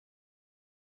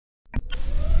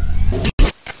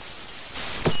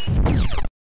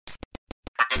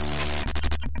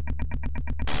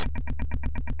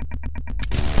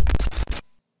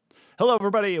Hello,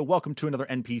 everybody, and welcome to another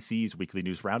NPCs Weekly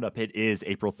News Roundup. It is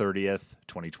April 30th,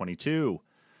 2022.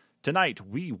 Tonight,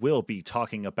 we will be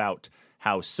talking about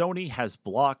how Sony has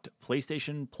blocked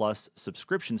PlayStation Plus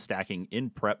subscription stacking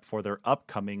in prep for their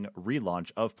upcoming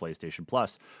relaunch of PlayStation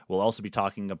Plus. We'll also be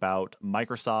talking about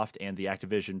Microsoft and the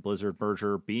Activision Blizzard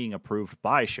merger being approved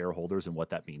by shareholders and what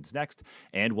that means next.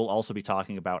 And we'll also be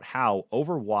talking about how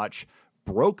Overwatch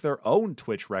broke their own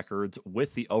Twitch records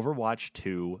with the Overwatch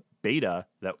 2 beta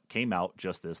that came out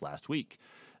just this last week.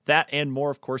 That and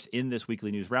more, of course, in this weekly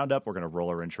news roundup. We're going to roll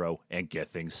our intro and get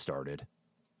things started.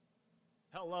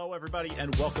 Hello, everybody,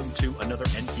 and welcome to another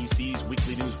NPCs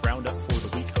weekly news roundup for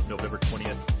the week of November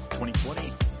 20th,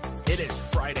 2020. It is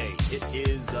Friday. It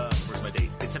is, where's my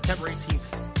date? It's September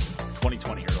 18th,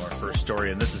 2020. Here's our first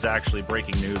story, and this is actually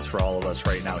breaking news for all of us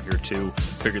right now here, too.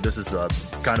 Figured this is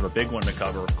kind of a big one to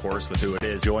cover, of course, with who it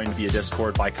is. Joined via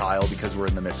Discord by Kyle because we're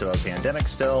in the midst of a pandemic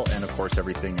still, and, of course,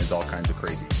 everything is all kinds of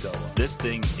crazy. So this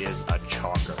thing is a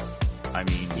chocker. I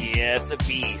mean... yeah, it's a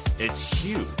beast. It's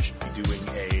huge. Doing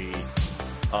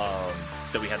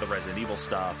that we had the Resident Evil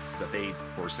stuff, that they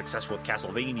were successful with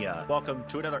Castlevania. Welcome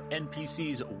to another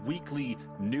NPC's weekly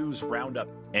news roundup.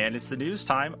 And it's the news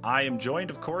time. I am joined,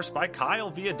 of course, by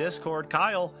Kyle via Discord.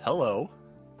 Kyle, hello.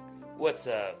 What's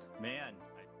up? Man.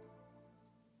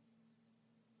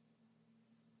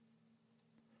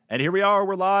 And here we are.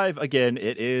 We're live again.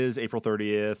 It is April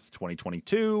 30th,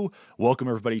 2022. Welcome,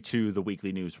 everybody, to the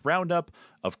weekly news roundup.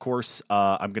 Of course,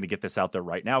 I'm going to get this out there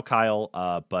right now,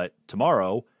 Kyle, but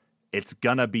tomorrow... it's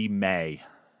gonna be May,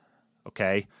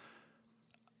 okay?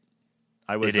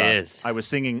 I was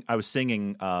singing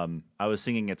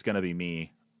 "It's Gonna Be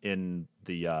Me" in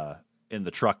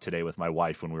the truck today with my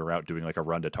wife when we were out doing like a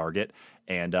run to Target,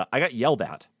 and I got yelled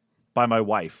at by my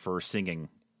wife for singing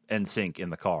NSYNC in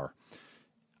the car.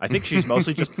 I think she's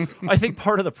mostly just. I think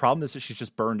part of the problem is that she's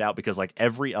just burned out because like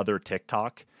every other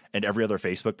TikTok and every other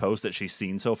Facebook post that she's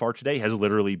seen so far today has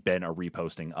literally been a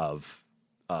reposting of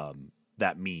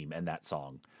that meme and that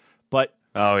song. But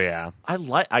oh yeah, I'm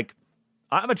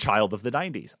a child of the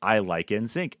 90s. I like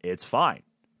NSYNC. It's fine.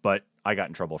 But I got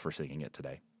in trouble for singing it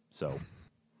today. So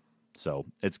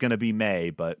it's going to be May,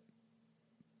 but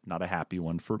not a happy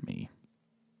one for me.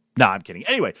 No, I'm kidding.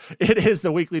 Anyway, it is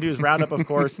the weekly news roundup, of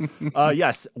course.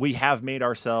 Yes, we have made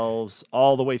ourselves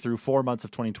all the way through 4 months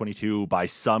of 2022 by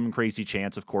some crazy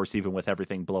chance, of course, even with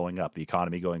everything blowing up, the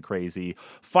economy going crazy,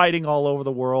 fighting all over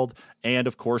the world, and,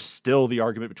 of course, still the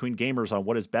argument between gamers on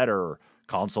what is better,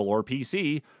 console or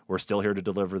PC. We're still here to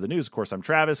deliver the news. Of course, I'm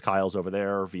Travis. Kyle's over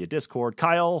there via Discord.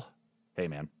 Kyle, hey,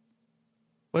 man.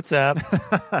 What's up?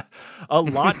 A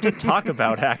lot to talk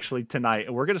about actually tonight.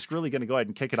 We're really going to go ahead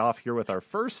and kick it off here with our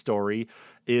first story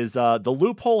is the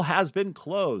loophole has been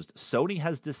closed. Sony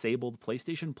has disabled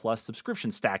PlayStation Plus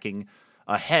subscription stacking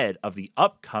ahead of the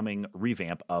upcoming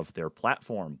revamp of their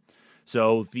platform.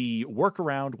 So the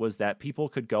workaround was that people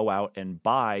could go out and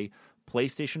buy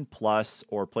PlayStation Plus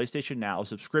or PlayStation Now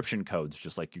subscription codes,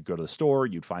 just like you go to the store,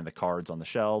 you'd find the cards on the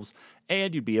shelves,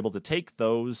 and you'd be able to take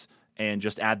those and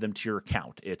just add them to your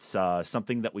account. It's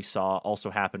something that we saw also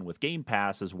happen with Game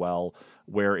Pass as well,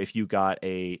 where if you got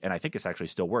and I think this actually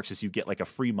still works, is you get like a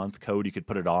free month code, you could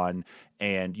put it on,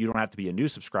 and you don't have to be a new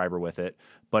subscriber with it,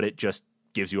 but it just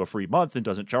gives you a free month and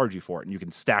doesn't charge you for it. And you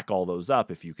can stack all those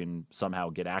up if you can somehow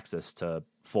get access to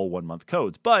full 1 month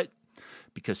codes. But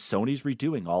because Sony's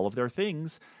redoing all of their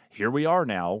things, here we are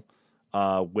now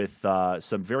with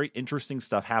some very interesting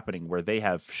stuff happening where they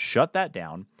have shut that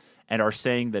down and are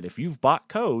saying that if you've bought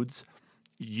codes,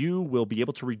 you will be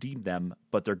able to redeem them,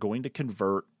 but they're going to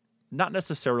convert not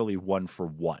necessarily one for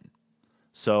one.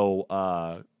 So,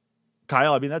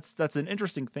 Kyle, I mean, that's an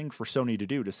interesting thing for Sony to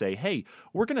do, to say, hey,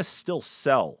 we're going to still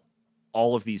sell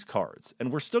all of these cards,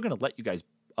 and we're still going to let you guys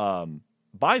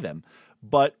buy them,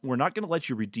 but we're not going to let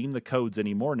you redeem the codes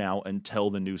anymore now until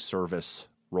the new service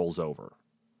rolls over.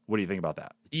 What do you think about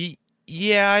that?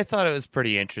 Yeah, I thought it was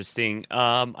pretty interesting.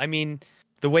 I mean,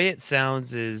 the way it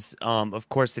sounds is, of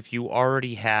course, if you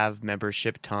already have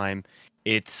membership time,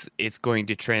 it's going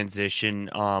to transition.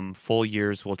 Full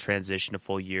years will transition to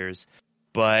full years.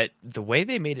 But the way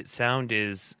they made it sound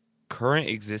is current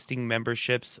existing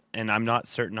memberships, and I'm not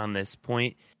certain on this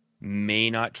point, may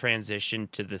not transition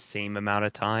to the same amount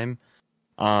of time.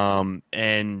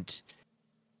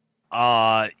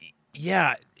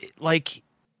 Yeah, like,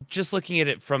 just looking at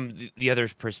it from the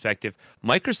other's perspective,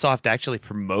 Microsoft actually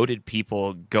promoted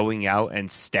people going out and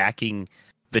stacking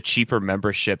the cheaper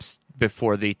memberships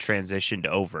before they transitioned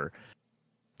over.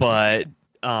 But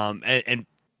and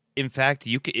in fact,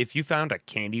 if you found a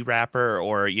candy wrapper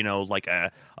or like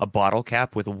a bottle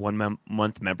cap with a 1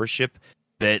 month membership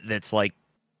that's like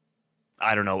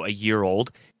I don't know, a year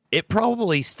old, it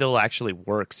probably still actually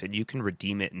works, and you can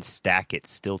redeem it and stack it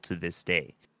still to this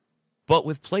day. But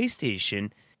with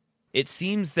PlayStation, it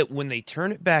seems that when they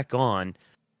turn it back on,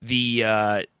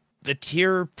 the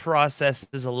tier process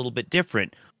is a little bit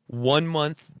different. 1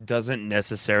 month doesn't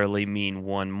necessarily mean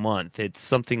 1 month. It's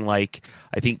something like,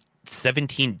 I think,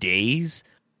 17 days.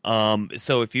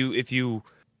 So if you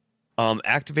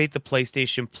activate the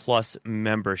PlayStation Plus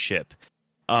membership,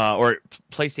 or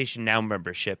PlayStation Now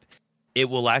membership, it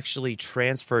will actually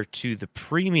transfer to the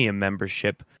premium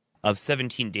membership of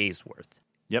 17 days worth.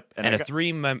 Yep. And a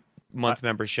 3-month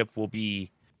membership will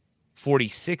be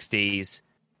 46 days,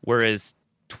 whereas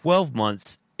 12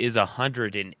 months is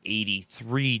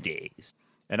 183 days.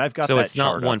 And I've got so that it's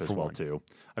not chart one up as for well one. too.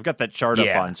 I've got that chart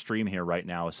up on stream here right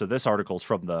now. So this article's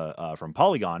from the from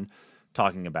Polygon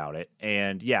talking about it.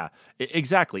 And yeah,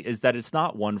 exactly, is that it's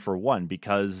not one for one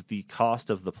because the cost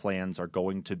of the plans are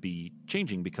going to be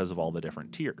changing because of all the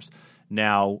different tiers.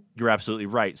 Now, you're absolutely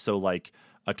right. So like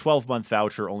a 12-month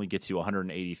voucher only gets you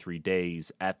 183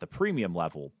 days at the premium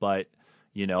level, but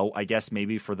you know, I guess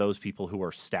maybe for those people who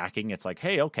are stacking, it's like,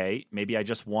 hey, okay, maybe I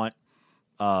just want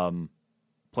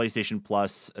PlayStation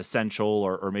Plus Essential,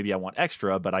 or maybe I want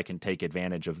Extra, but I can take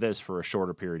advantage of this for a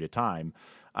shorter period of time.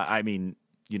 I mean,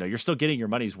 you know, you're still getting your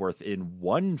money's worth in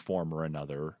one form or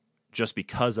another just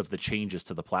because of the changes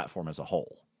to the platform as a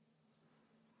whole.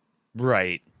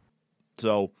 Right.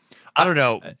 So I don't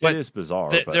know, but it is bizarre.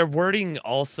 Their wording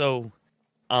also,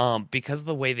 because of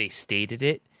the way they stated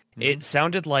it, it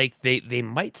sounded like they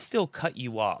might still cut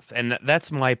you off, and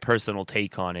that's my personal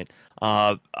take on it.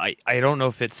 I don't know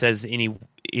if it says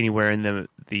anywhere in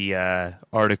the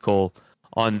article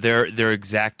on their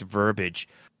exact verbiage,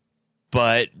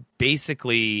 but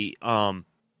basically,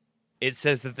 it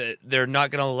says that they're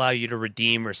not going to allow you to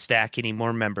redeem or stack any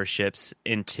more memberships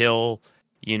until,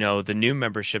 you know, the new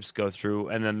memberships go through,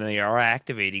 and then they are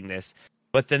activating this.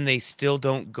 But then they still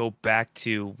don't go back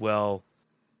to, well,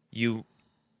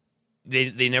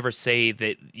 they never say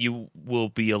that you will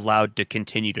be allowed to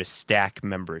continue to stack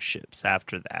memberships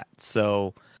after that.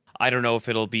 So I don't know if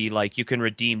it'll be like you can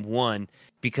redeem one,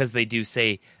 because they do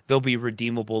say they'll be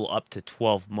redeemable up to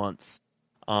 12 months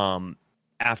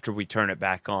after we turn it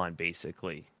back on,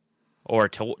 basically, or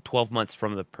 12 months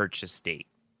from the purchase date.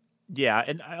 Yeah,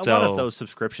 and a lot of those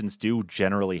subscriptions do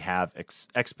generally have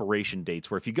expiration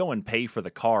dates where if you go and pay for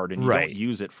the card and you don't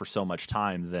use it for so much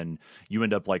time, then you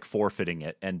end up like forfeiting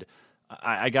it. And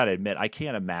I got to admit, I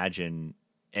can't imagine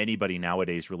anybody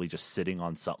nowadays really just sitting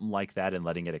on something like that and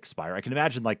letting it expire. I can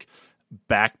imagine like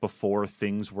back before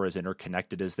things were as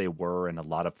interconnected as they were, and a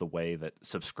lot of the way that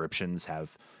subscriptions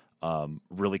have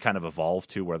really kind of evolved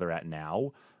to where they're at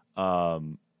now.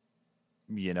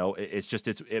 You know,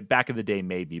 it's back in the day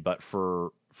maybe, but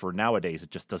for nowadays,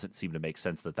 it just doesn't seem to make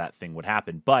sense that thing would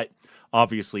happen. But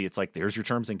obviously, it's like there's your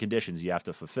terms and conditions you have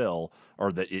to fulfill,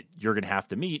 or that you're going to have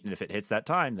to meet. And if it hits that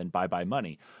time, then bye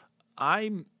money.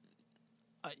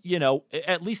 You know,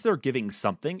 at least they're giving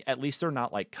something. At least they're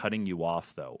not like cutting you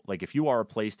off, though. Like if you are a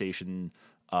PlayStation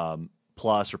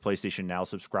Plus or PlayStation Now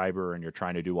subscriber and you're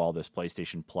trying to do all this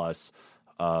PlayStation Plus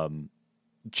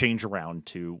change around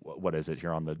to, what is it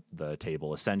here on the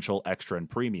table, Essential, Extra, and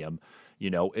Premium, you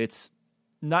know, it's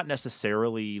not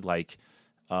necessarily like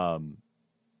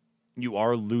you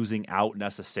are losing out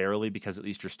necessarily, because at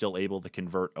least you're still able to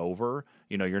convert over.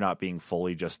 You know, you're not being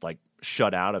fully just like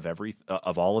shut out of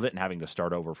of all of it and having to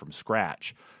start over from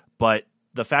scratch. But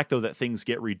the fact, though, that things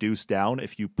get reduced down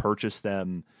if you've purchased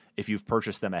them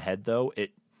ahead, though,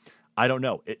 I don't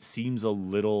know, it seems a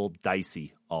little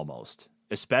dicey almost,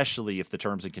 especially if the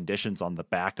terms and conditions on the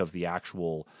back of the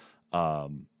actual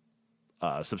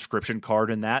subscription card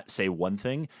in that say one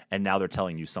thing, and now they're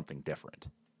telling you something different.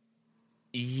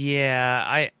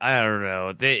 Yeah, I don't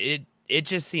know. It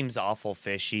just seems awful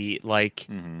fishy. Like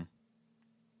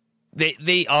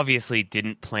they obviously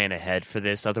didn't plan ahead for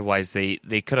this. Otherwise, they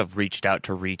could have reached out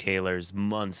to retailers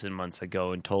months and months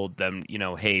ago and told them, you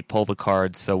know, hey, pull the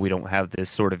cards so we don't have this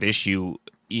sort of issue,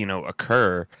 you know,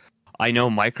 occur. I know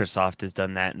Microsoft has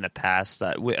done that in the past,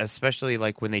 especially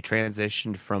like when they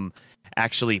transitioned from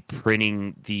actually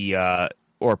printing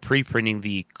or pre-printing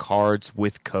the cards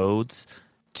with codes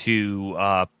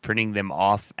to printing them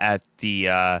off at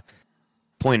the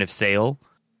point of sale.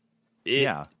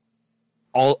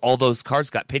 All those cards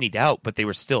got pennied out, but they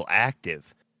were still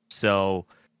active. So,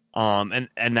 and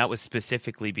that was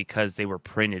specifically because they were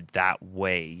printed that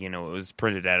way. You know, it was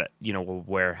printed at a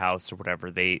warehouse or whatever.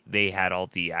 They had all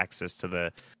the access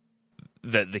to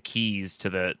the keys to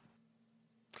the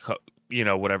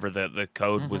whatever the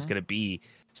code was going to be.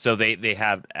 So they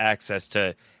have access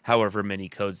to however many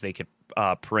codes they could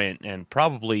print, and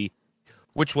probably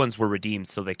which ones were redeemed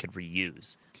so they could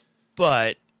reuse.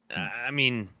 But I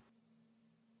mean,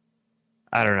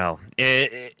 I don't know.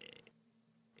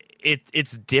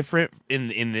 It's different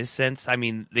in this sense. I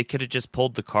mean, they could have just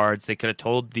pulled the cards. They could have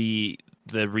told the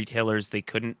retailers they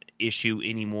couldn't issue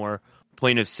any more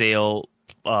point of sale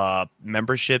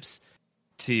memberships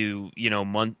to,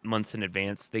 months in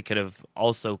advance. They could have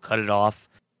also cut it off,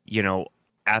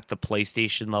 at the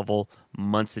PlayStation level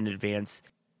months in advance.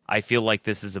 I feel like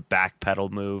this is a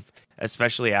backpedal move,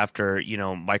 especially after,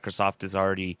 Microsoft has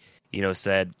already,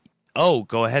 said, "Oh,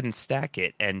 go ahead and stack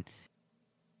it." And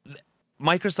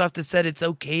Microsoft has said it's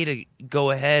okay to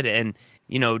go ahead and,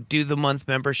 do the month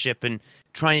membership and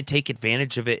try and take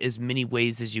advantage of it as many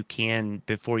ways as you can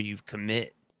before you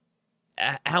commit.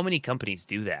 How many companies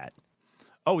do that?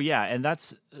 Oh, yeah. And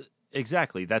that's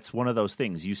exactly. That's one of those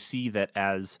things. You see that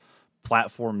as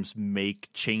platforms make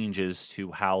changes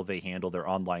to how they handle their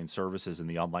online services and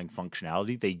the online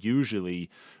functionality, they usually,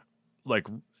 like,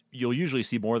 you'll usually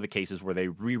see more of the cases where they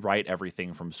rewrite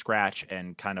everything from scratch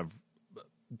and kind of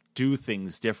do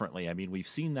things differently. I mean, we've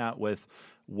seen that with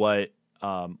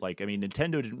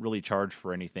Nintendo didn't really charge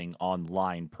for anything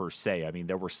online per se. I mean,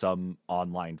 there were some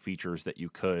online features that you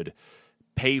could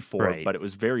pay for, Right. but it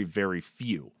was very, very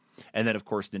few. And then, of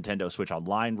course, Nintendo Switch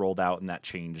Online rolled out, and that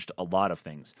changed a lot of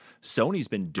things. Sony's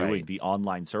been doing the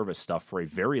online service stuff for a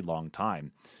very long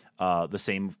time. The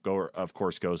same, of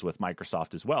course, goes with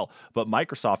Microsoft as well. But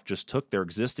Microsoft just took their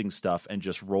existing stuff and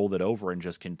just rolled it over and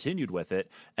just continued with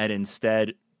it, and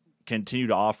instead continued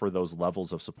to offer those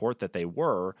levels of support that they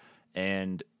were.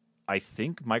 And I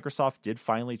think Microsoft did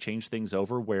finally change things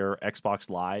over where Xbox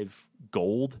Live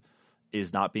Gold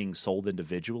is not being sold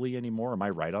individually anymore. Am I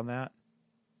right on that?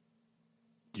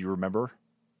 Do you remember?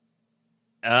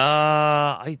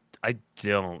 I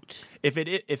don't. If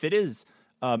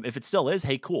it still is,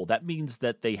 hey, cool. That means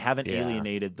that they haven't Yeah.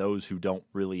 alienated those who don't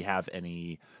really have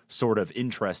any sort of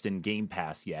interest in Game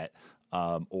Pass yet,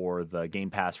 or the Game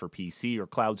Pass for PC or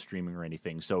cloud streaming or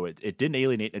anything. So it didn't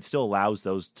alienate. It still allows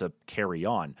those to carry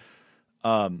on.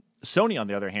 Sony, on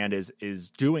the other hand, is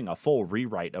doing a full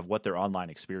rewrite of what their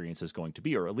online experience is going to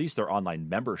be, or at least their online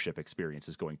membership experience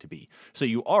is going to be. So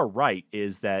you are right,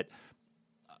 is that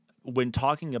when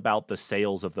talking about the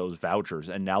sales of those vouchers,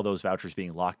 and now those vouchers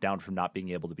being locked down from not being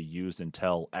able to be used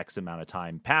until X amount of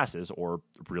time passes, or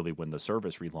really when the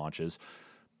service relaunches,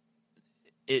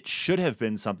 it should have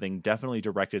been something definitely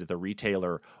directed at the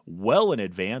retailer well in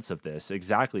advance of this,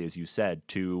 exactly as you said,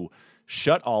 to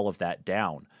shut all of that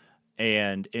down.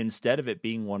 And instead of it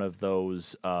being one of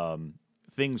those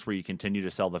things where you continue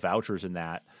to sell the vouchers and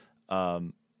that,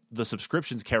 the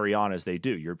subscriptions carry on as they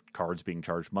do. Your card's being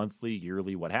charged monthly,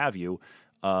 yearly, what have you.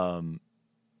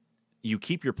 You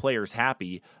keep your players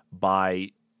happy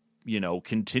by,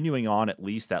 continuing on at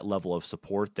least that level of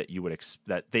support that you would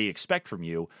that they expect from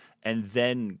you, and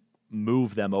then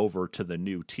move them over to the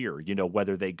new tier.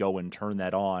 Whether they go and turn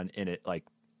that on in it, like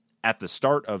at the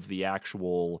start of the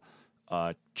actual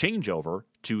changeover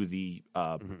to the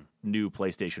new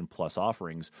PlayStation Plus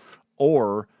offerings,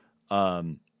 or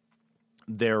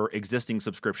their existing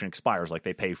subscription expires, like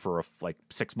they pay for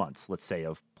 6 months, let's say,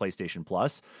 of PlayStation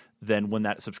Plus. Then when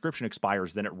that subscription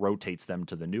expires, then it rotates them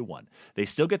to the new one. They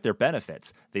still get their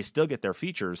benefits, they still get their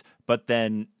features, but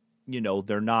then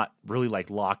they're not really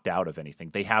locked out of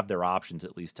anything. They have their options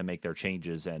at least to make their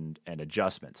changes and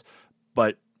adjustments.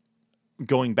 But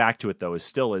going back to it though, is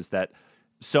that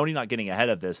Sony not getting ahead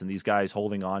of this, and these guys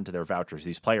holding on to their vouchers,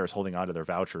 these players holding on to their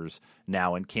vouchers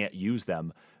now and can't use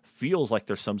them, feels like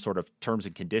there's some sort of terms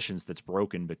and conditions that's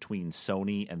broken between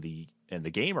Sony and the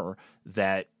gamer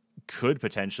that could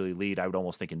potentially lead, I would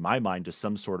almost think in my mind, to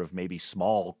some sort of maybe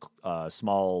small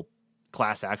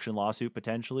class action lawsuit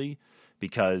potentially,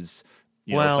 because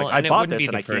it's like, I bought this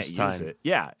and I can't use it.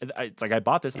 Yeah, it's like, I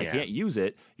bought this, I can't use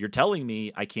it. You're telling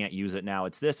me I can't use it now.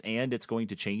 It's this, and it's going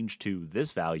to change to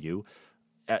this value.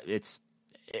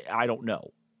 I don't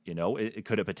know. It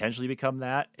could have potentially become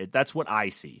that. That's what I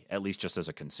see, at least just as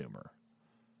a consumer.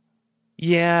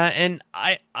 Yeah, and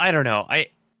I don't know.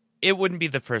 It wouldn't be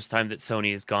the first time that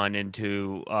Sony has gone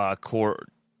into court,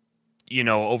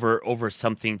 over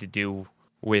something to do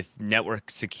with network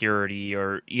security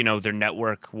or their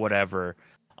network whatever.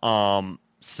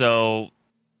 So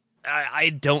I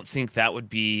don't think that would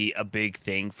be a big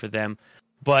thing for them,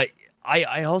 but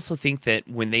I also think that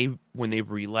when they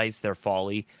realized their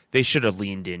folly, they should have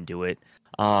leaned into it.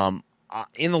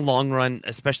 In the long run,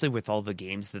 especially with all the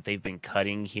games that they've been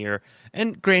cutting here,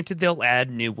 and granted, they'll add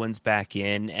new ones back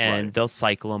in and they'll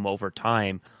cycle them over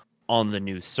time on the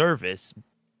new service.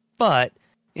 But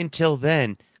until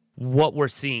then, what we're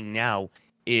seeing now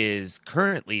is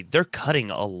currently they're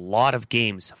cutting a lot of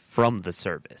games from the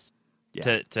service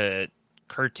to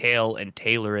curtail and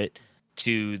tailor it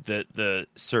to the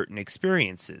certain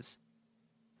experiences.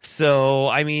 So,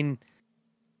 I mean,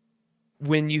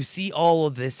 when you see all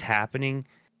of this happening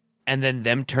and then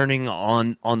them turning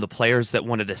on the players that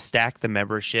wanted to stack the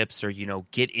memberships or, you know,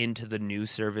 get into the new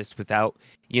service without,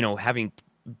 you know, having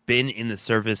been in the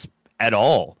service at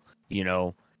all, you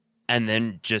know, and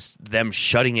then just them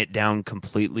shutting it down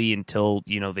completely until,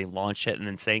 you know, they launch it and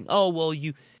then saying, oh, well,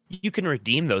 you can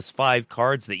redeem those 5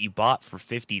 cards that you bought for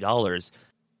 $50,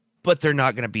 but they're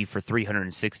not going to be for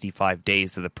 365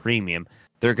 days of the premium.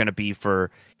 They're going to be for,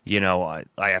 you know,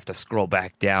 I have to scroll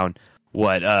back down,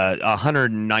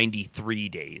 193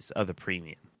 days of the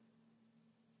premium.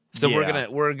 So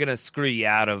we're gonna screw you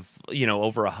out of, you know,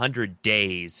 over 100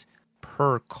 days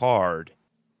per card.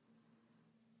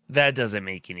 That doesn't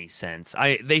make any sense.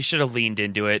 They should have leaned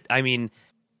into it. I mean,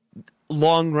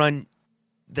 long run,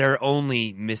 they're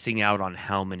only missing out on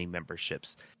how many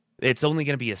memberships? It's only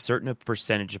going to be a certain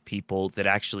percentage of people that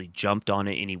actually jumped on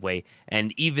it anyway.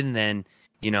 And even then,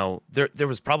 you know, there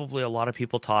was probably a lot of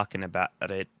people talking about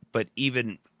it, but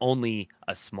even only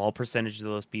a small percentage of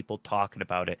those people talking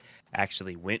about it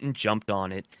actually went and jumped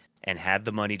on it and had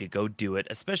the money to go do it,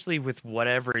 especially with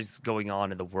whatever is going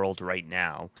on in the world right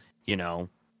now, you know.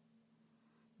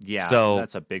 Yeah, so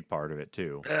that's a big part of it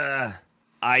too.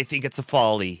 I think it's a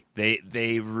folly.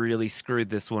 They really screwed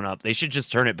this one up. They should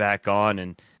just turn it back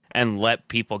on and let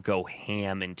people go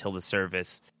ham until the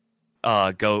service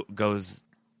goes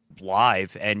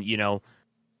live, and, you know,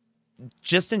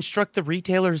 just instruct the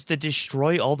retailers to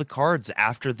destroy all the cards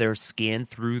after they're scanned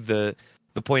through the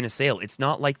point of sale. It's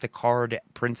not like the card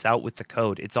prints out with the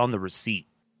code. It's on the receipt.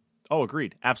 Oh,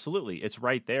 agreed. Absolutely. It's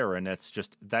right there. And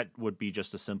that would be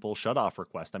just a simple shut-off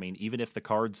request. I mean, even if the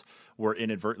cards were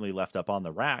inadvertently left up on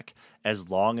the rack, as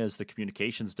long as the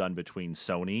communication's done between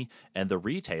Sony and the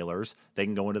retailers, they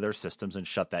can go into their systems and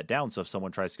shut that down. So if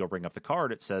someone tries to go bring up the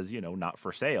card, it says, you know, not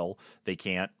for sale. They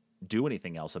can't do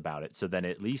anything else about it. So then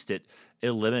at least it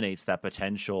eliminates that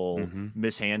potential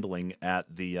mishandling at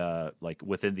the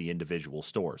within the individual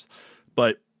stores.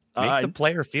 But make the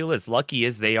player feel as lucky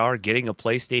as they are getting a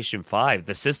PlayStation 5.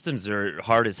 The systems are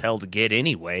hard as hell to get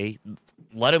anyway.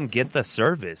 Let them get the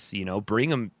service, you know,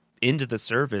 bring them into the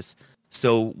service.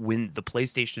 So when the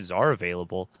PlayStations are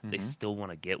available, they still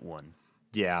want to get one.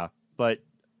 Yeah, but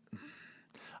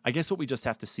I guess what we just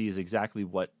have to see is exactly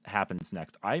what happens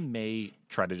next. I may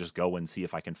try to just go and see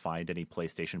if I can find any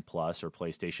PlayStation Plus or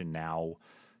PlayStation Now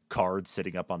cards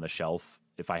sitting up on the shelf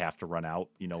if I have to run out,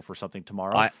 you know, for something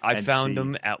tomorrow. I found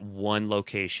them at one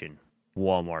location,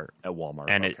 Walmart. At Walmart,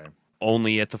 and okay. It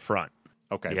only at the front.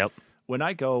 Okay. Yep. When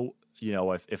I go, you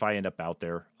know, if I end up out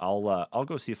there, I'll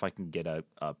go see if I can get a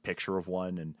picture of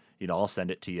one, and, you know, I'll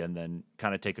send it to you, and then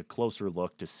kind of take a closer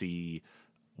look to see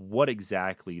what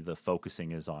exactly the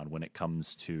focusing is on when it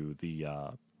comes to the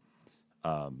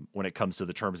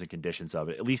terms and conditions of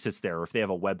it. At least it's there. If they have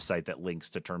a website that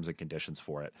links to terms and conditions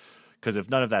for it, because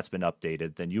if none of that's been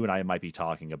updated, then you and I might be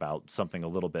talking about something a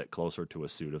little bit closer to a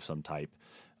suit of some type,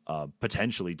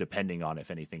 potentially, depending on if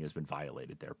anything has been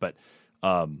violated there. But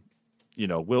you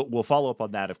know, we'll follow up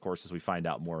on that, of course, as we find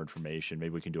out more information.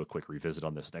 Maybe we can do a quick revisit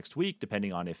on this next week,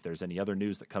 depending on if there's any other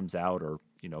news that comes out, or,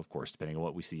 you know, of course, depending on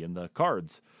what we see in the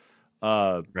cards.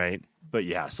 Right. But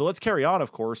yeah, so let's carry on,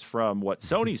 of course, from what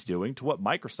Sony's doing to what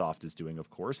Microsoft is doing, of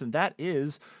course, and that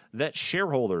is that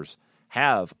shareholders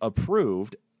have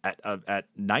approved at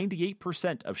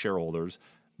 98% of shareholders.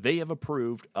 They have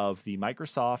approved of the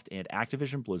Microsoft and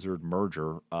Activision Blizzard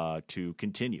merger to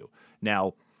continue.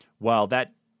 Now, while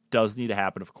that does need to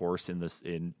happen, of course,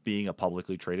 in being a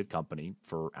publicly traded company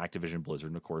for Activision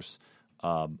Blizzard and, of course,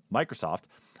 Microsoft,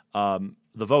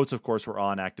 the votes, of course, were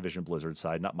on Activision Blizzard's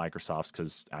side, not Microsoft's,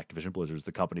 because Activision Blizzard is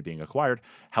the company being acquired.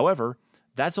 However,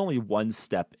 that's only one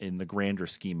step in the grander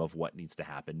scheme of what needs to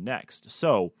happen next.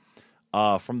 So,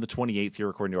 from the 28th here,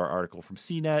 according to our article from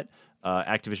CNET,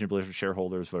 Activision Blizzard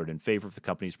shareholders voted in favor of the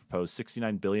company's proposed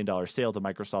 $69 billion sale to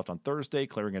Microsoft on Thursday,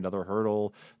 clearing another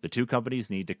hurdle the two companies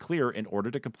need to clear in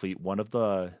order to complete one of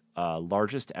the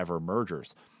largest ever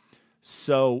mergers.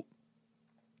 So,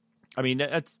 I mean,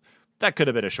 that could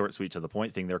have been a short, sweet, to the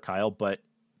point thing there, Kyle, but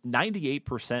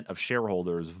 98% of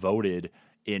shareholders voted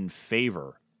in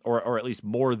favor, or at least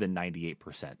more than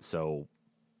 98%. So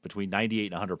between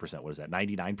 98 and 100%, what is that,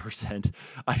 99%?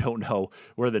 I don't know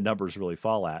where the numbers really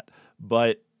fall at.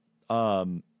 But,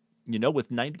 you know, with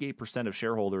 98% of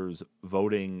shareholders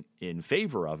voting in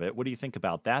favor of it, what do you think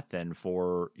about that then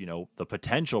for, you know, the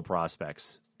potential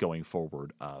prospects going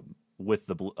forward with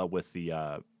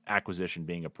the acquisition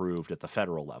being approved at the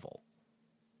federal level.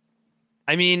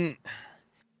 I mean,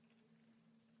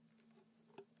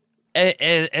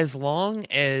 as long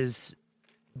as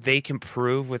they can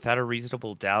prove without a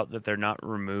reasonable doubt that they're not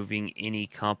removing any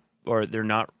or they're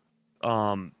not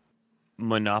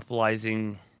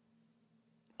monopolizing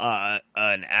an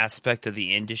aspect of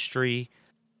the industry,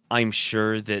 I'm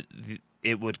sure that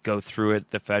it would go through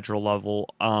at the federal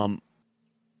level.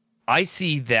 I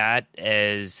see that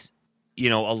as, a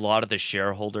lot of the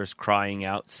shareholders crying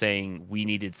out saying we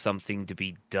needed something to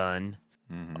be done.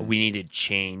 Mm-hmm. We needed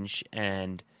change,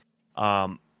 and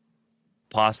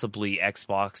possibly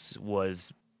Xbox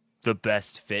was the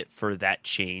best fit for that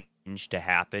change to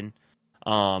happen.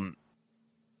 Beyond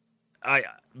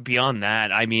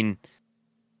that, I mean,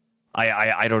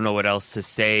 I don't know what else to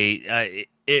say.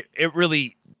 It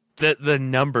really, the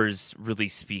numbers really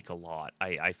speak a lot.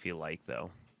 I feel like,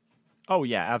 though. Oh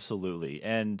yeah, absolutely,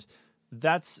 and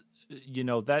that's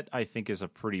that I think is a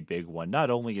pretty big one. Not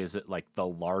only is it like the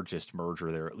largest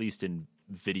merger there, at least in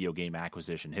video game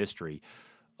acquisition history,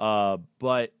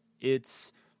 but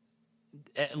it's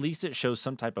at least it shows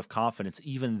some type of confidence.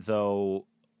 Even though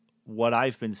what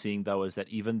I've been seeing though is that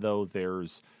even though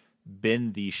there's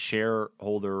been the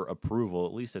shareholder approval,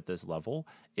 at least at this level,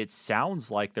 it sounds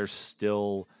like there's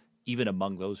still, even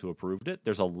among those who approved it,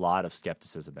 there's a lot of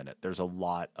skepticism in it. There's a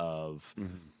lot of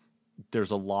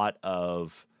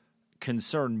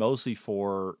concern, mostly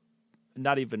for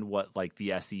not even what like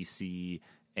the SEC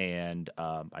and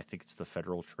I think it's the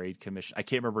Federal Trade Commission. I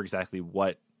can't remember exactly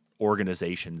what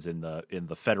organizations in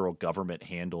the federal government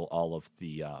handle all of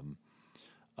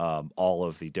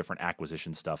the different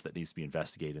acquisition stuff that needs to be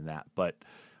investigated in that. But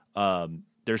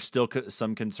there's still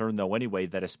some concern though anyway,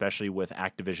 that especially with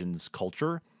Activision's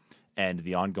culture and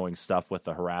the ongoing stuff with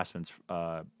the harassment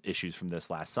issues from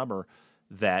this last summer,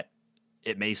 that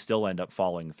it may still end up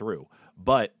falling through.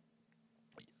 But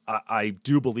I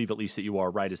do believe, at least, that you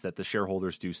are right, is that the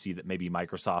shareholders do see that maybe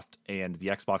Microsoft and the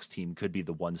Xbox team could be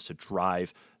the ones to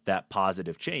drive that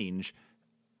positive change,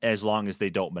 as long as they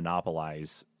don't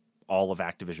monopolize all of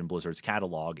Activision Blizzard's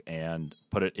catalog and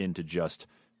put it into just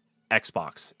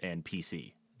Xbox and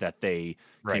PC. That they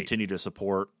continue to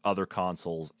support other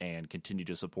consoles and continue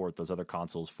to support those other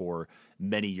consoles for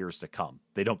many years to come.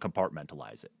 They don't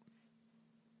compartmentalize it.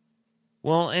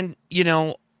 Well, and,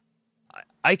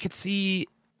 I could see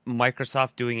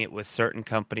Microsoft doing it with certain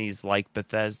companies like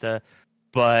Bethesda,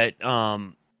 but,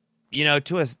 to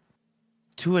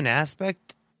an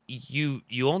aspect, you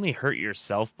only hurt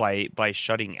yourself by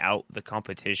shutting out the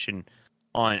competition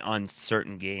on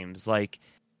certain games. Like,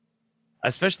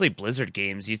 especially Blizzard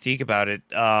games, you think about it,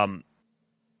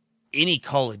 any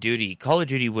Call of Duty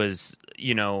was,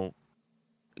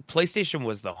 PlayStation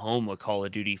was the home of Call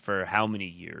of Duty for how many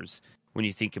years, when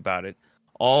you think about it.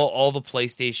 All the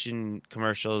PlayStation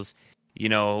commercials,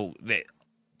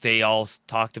 they all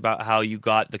talked about how you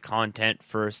got the content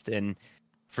first, and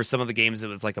for some of the games it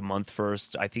was like a month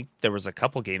first. I think there was a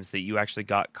couple games that you actually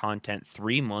got content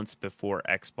 3 months before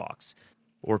Xbox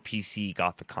or PC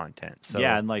got the content. So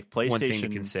yeah, and like PlayStation, one thing to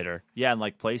consider. Yeah, and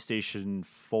like PlayStation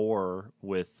 4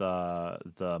 with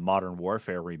the Modern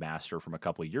Warfare remaster from a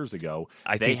couple of years ago,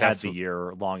 they had the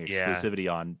year-long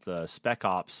exclusivity on the Spec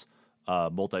Ops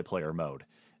multiplayer mode.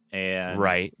 And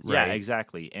right. Yeah,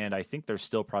 exactly. And I think there's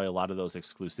still probably a lot of those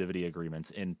exclusivity agreements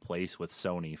in place with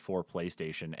Sony for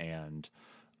PlayStation and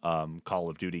Call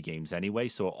of Duty games anyway.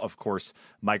 So of course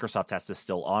Microsoft has to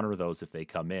still honor those if they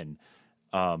come in.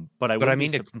 But I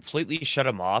mean, to completely shut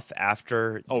them off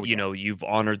after you've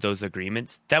honored those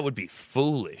agreements, that would be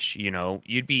foolish.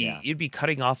 You'd be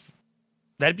cutting off.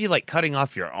 That'd be like cutting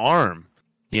off your arm.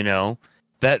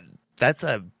 That's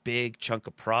a big chunk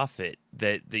of profit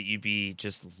that you'd be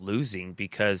just losing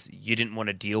because you didn't want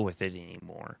to deal with it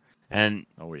anymore. And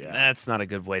that's not a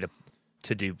good way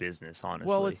to do business, honestly.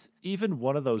 Well, it's even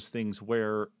one of those things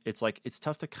where it's like it's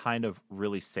tough to kind of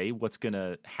really say what's going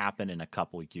to happen in a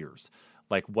couple of years.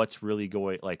 Like what's really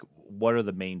going, like what are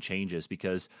the main changes,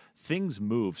 because things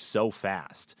move so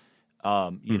fast.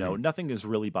 Nothing is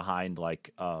really behind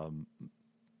like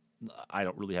I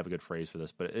don't really have a good phrase for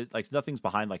this, but nothing's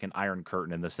behind like an iron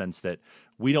curtain, in the sense that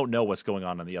we don't know what's going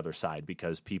on the other side,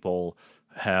 because people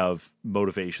have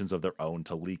motivations of their own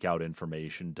to leak out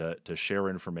information, to share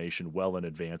information well in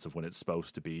advance of when it's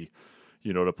supposed to be,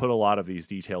 to put a lot of these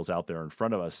details out there in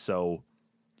front of us. So,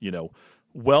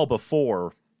 well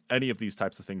before any of these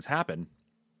types of things happen,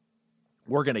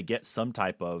 we're going to get some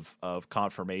type of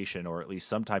confirmation, or at least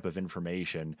some type of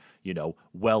information,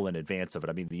 well in advance of it.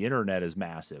 I mean, the internet is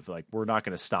massive. Like, we're not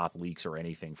going to stop leaks or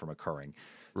anything from occurring.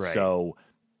 Right. So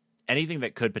anything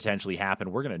that could potentially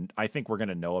happen, I think we're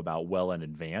gonna know about well in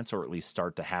advance, or at least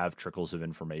start to have trickles of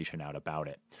information out about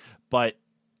it. But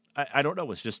I don't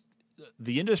know. It's just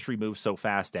the industry moves so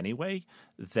fast anyway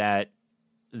that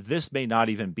this may not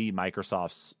even be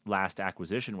Microsoft's last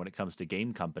acquisition when it comes to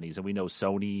game companies. And we know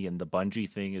Sony and the Bungie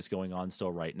thing is going on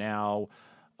still right now.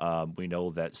 We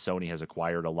know that Sony has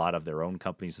acquired a lot of their own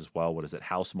companies as well. What is it,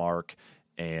 Housemarque?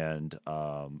 And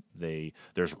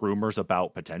there's rumors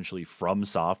about potentially From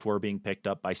Software being picked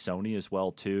up by Sony as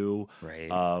well too. Right.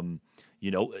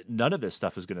 None of this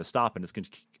stuff is going to stop, and it's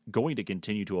going to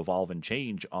continue to evolve and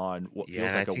change on what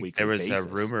feels like a weekly basis. There was a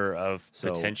rumor of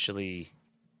potentially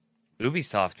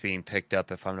Ubisoft being picked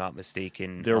up, if I'm not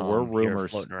mistaken. There were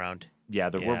rumors floating around. Yeah,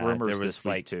 there were rumors this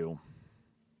week too.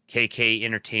 KK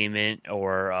Entertainment,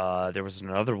 or there was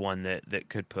another one that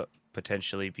could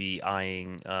potentially be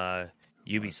eyeing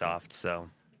Ubisoft. So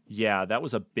yeah, that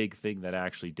was a big thing that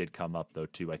actually did come up though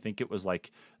too. I think it was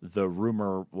like the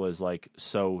rumor was like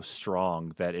so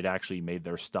strong that it actually made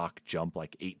their stock jump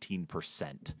like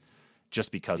 18%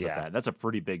 just because of that. That's a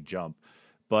pretty big jump.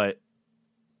 But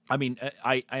I mean,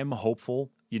 I am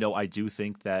hopeful. I do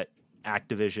think that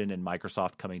Activision and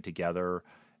Microsoft coming together,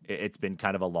 it's been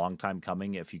kind of a long time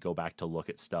coming. If you go back to look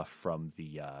at stuff from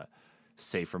the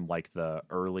say from like the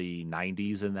early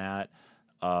 90s and that.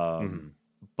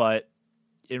 But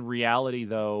in reality,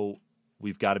 though,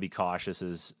 we've got to be cautious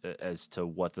as to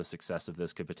what the success of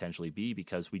this could potentially be,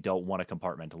 because we don't want to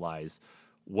compartmentalize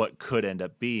what could end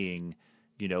up being,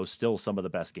 still some of the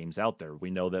best games out there. We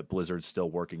know that Blizzard's still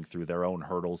working through their own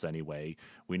hurdles anyway.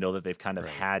 We know that they've kind of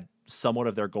had somewhat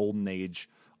of their golden age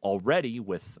already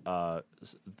with like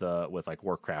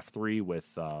Warcraft 3,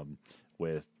 with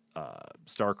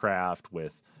StarCraft,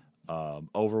 with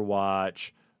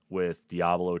Overwatch, with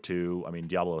Diablo 2. I mean,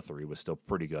 Diablo 3 was still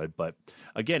pretty good, but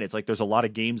again, it's like there's a lot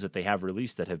of games that they have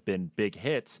released that have been big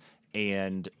hits,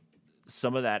 and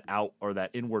some of that that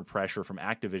inward pressure from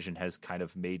Activision has kind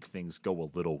of made things go a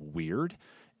little weird.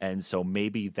 And so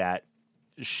maybe that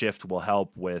shift will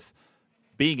help with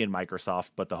being in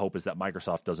Microsoft, but the hope is that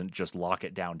Microsoft doesn't just lock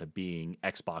it down to being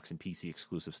Xbox and PC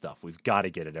exclusive stuff. We've got to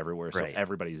get it everywhere so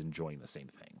everybody's enjoying the same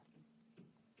thing.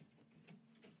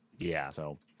 Yeah.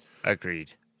 So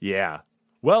agreed. Yeah.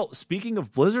 Well, speaking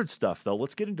of Blizzard stuff, though,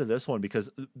 let's get into this one, because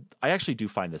I actually do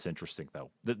find this interesting, though.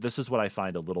 This is what I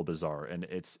find a little bizarre, and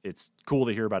it's cool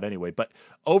to hear about anyway. But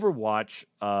Overwatch,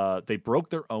 they broke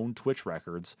their own Twitch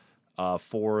records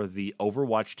for the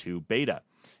Overwatch 2 beta.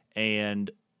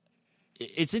 And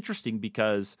it's interesting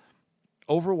because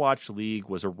Overwatch League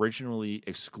was originally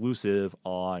exclusive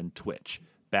on Twitch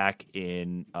back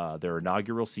in their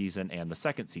inaugural season and the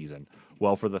second season.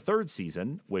 Well, for the third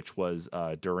season, which was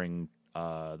during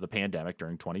the pandemic,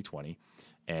 during 2020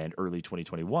 and early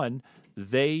 2021,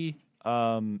 they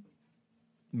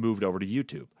moved over to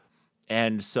YouTube.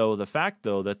 And so the fact,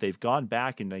 though, that they've gone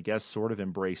back and I guess sort of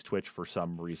embraced Twitch for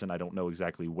some reason, I don't know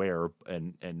exactly where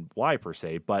and why per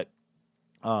se, but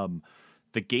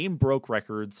the game broke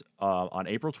records on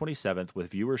April 27th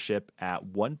with viewership at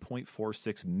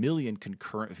 1.46 million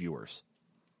concurrent viewers.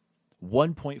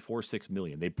 1.46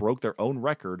 million. They broke their own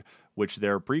record, which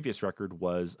their previous record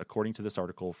was, according to this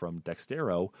article from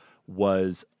Dextero,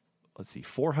 was,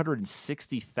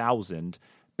 460,000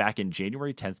 back in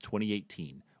January 10th,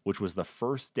 2018, which was the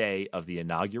first day of the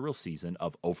inaugural season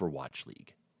of Overwatch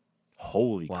League.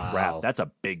 Holy crap. That's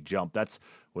a big jump. That's,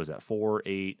 what is that, 4,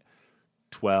 8,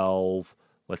 12.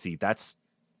 Let's see, that's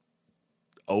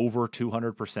over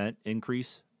 200%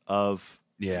 increase of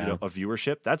of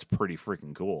viewership. That's pretty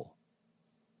freaking cool.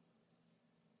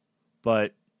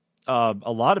 But a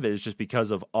lot of it is just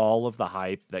because of all of the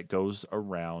hype that goes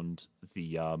around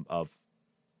the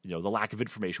the lack of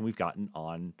information we've gotten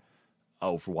on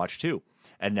Overwatch 2.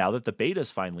 And now that the beta is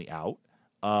finally out,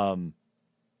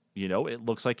 it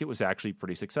looks like it was actually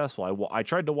pretty successful. I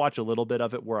tried to watch a little bit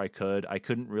of it where I could. I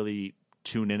couldn't really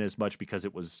tune in as much because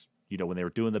it was, when they were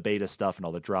doing the beta stuff and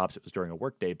all the drops, it was during a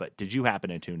work day. But did you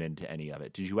happen to tune into any of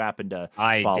it? Did you happen to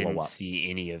follow up? I didn't see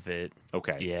any of it.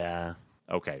 Okay. Yeah.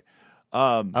 Okay.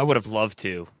 I would have loved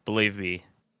to, believe me.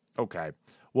 Okay.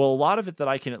 Well, a lot of it that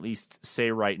I can at least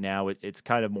say right now, it's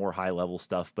kind of more high-level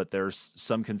stuff, but there's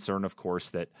some concern, of course,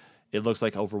 that it looks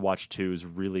like Overwatch 2 is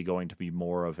really going to be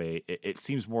more of it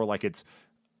seems more like it's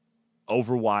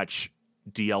Overwatch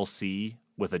DLC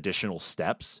with additional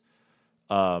steps,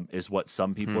 is what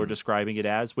some people are describing it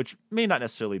as, which may not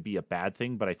necessarily be a bad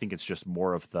thing, but I think it's just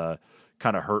more of the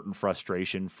kind of hurt and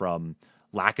frustration from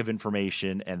lack of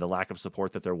information and the lack of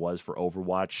support that there was for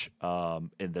Overwatch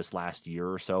in this last year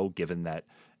or so, given that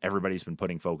everybody's been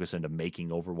putting focus into making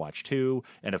Overwatch 2,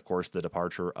 and of course the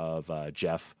departure of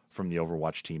Jeff from the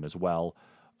Overwatch team as well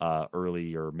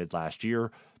early or mid last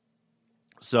year.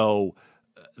 So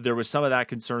there was some of that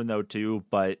concern though too,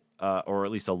 but or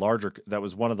at least that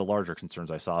was one of the larger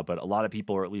concerns I saw. But a lot of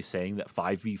people are at least saying that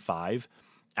 5v5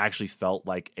 actually felt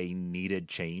like a needed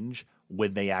change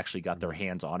when they actually got their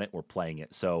hands on it or playing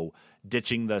it. So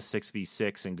ditching the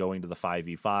 6v6 and going to the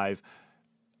 5v5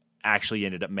 actually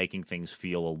ended up making things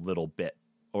feel a little bit,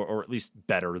 or at least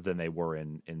better than they were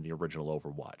in the original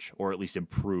Overwatch, or at least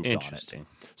improved on it.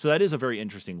 So that is a very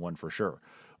interesting one for sure.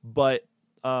 But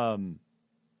it's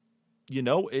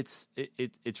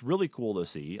really cool to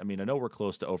see. I mean, I know we're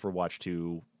close to Overwatch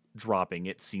 2 dropping,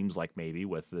 it seems like, maybe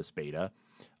with this beta.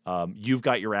 You've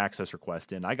got your access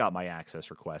request in. I got my access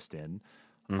request in.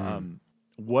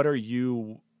 What are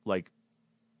you like?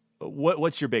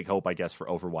 What's your big hope, I guess, for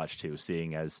Overwatch 2?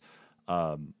 Seeing as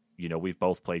we've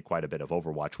both played quite a bit of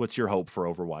Overwatch. What's your hope for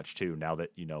Overwatch 2 now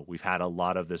that we've had a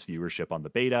lot of this viewership on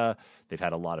the beta? They've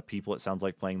had a lot of people, it sounds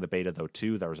like, playing the beta though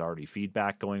too. There was already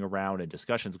feedback going around and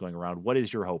discussions going around. What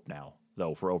is your hope now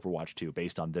though for Overwatch 2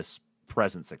 based on this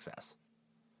present success?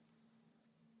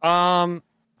 I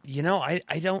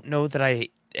don't know that I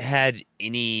had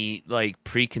any like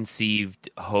preconceived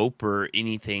hope or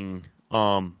anything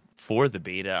for the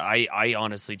beta. I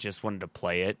honestly just wanted to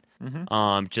play it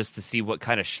just to see what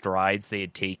kind of strides they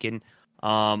had taken.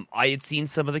 I had seen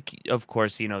some of of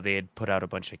course, they had put out a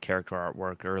bunch of character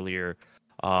artwork earlier,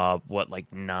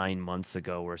 like 9 months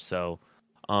ago or so.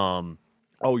 You're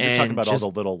talking about all the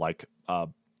little like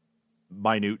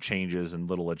minute changes and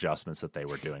little adjustments that they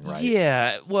were doing, right?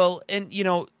 Yeah, well, and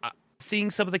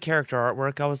seeing some of the character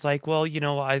artwork, I was like, well,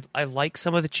 I like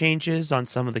some of the changes on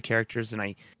some of the characters,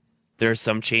 and there's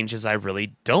some changes I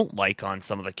really don't like on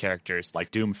some of the characters.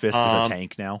 Like Doomfist is a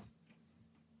tank now.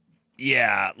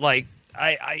 Yeah, like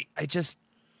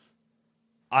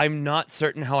I'm not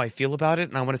certain how I feel about it,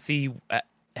 and I want to see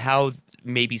how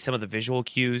maybe some of the visual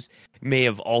cues may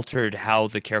have altered how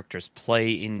the characters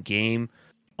play in game.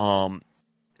 And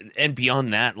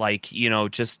beyond that, like,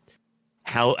 just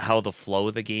how the flow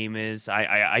of the game is.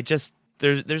 I just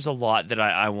there's a lot that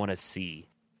I want to see.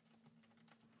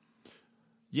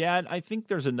 Yeah, and I think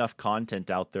there's enough content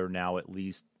out there now, at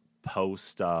least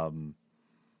post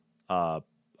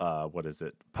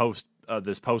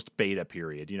this post beta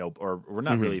period, or we're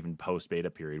not really even post beta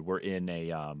period. We're in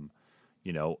a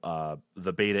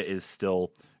the beta is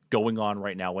still going on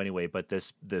right now anyway, but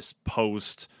this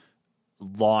post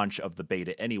launch of the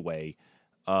beta anyway,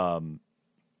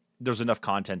 there's enough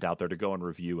content out there to go and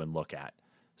review and look at.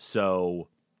 So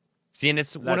see, and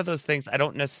it's one of those things, I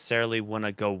don't necessarily want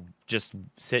to go just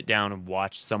sit down and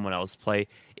watch someone else play.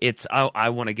 It's I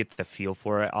want to get the feel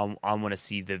for it. I want to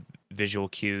see the visual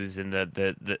cues and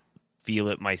the feel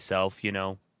it myself,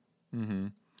 Mm-hmm.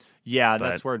 Yeah,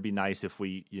 that's where it'd be nice if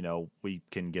we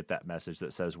can get that message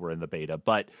that says we're in the beta.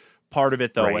 But part of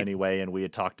it, though, anyway, and we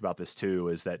had talked about this too,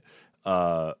 is that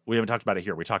we haven't talked about it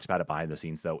here. We talked about it behind the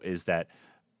scenes, though, is that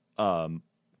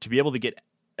to be able to get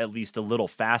at least a little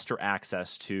faster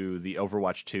access to the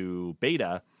Overwatch 2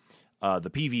 beta, the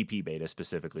PvP beta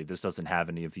specifically. This doesn't have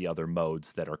any of the other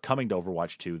modes that are coming to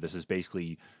Overwatch 2. This is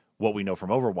basically what we know from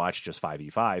Overwatch, just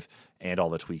 5v5 and all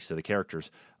the tweaks to the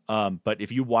characters. But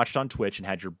if you watched on Twitch and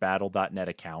had your Battle.net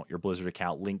account, your Blizzard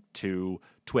account linked to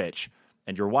Twitch,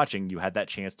 and you're watching, you had that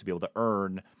chance to be able to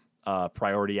earn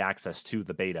priority access to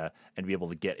the beta and be able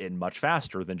to get in much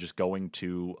faster than just going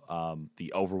to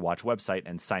the Overwatch website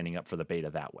and signing up for the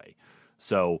beta that way.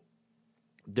 So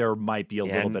there might be a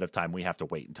little bit of time we have to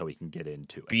wait until we can get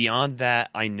into it. Beyond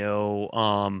that, I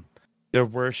know there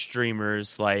were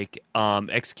streamers like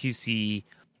XQC,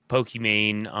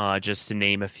 Pokimane, just to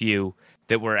name a few,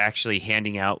 that were actually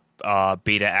handing out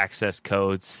beta access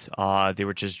codes. They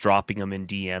were just dropping them in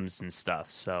DMs and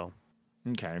stuff. So,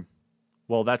 okay.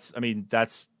 Well, that's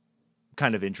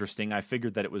kind of interesting. I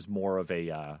figured that it was more of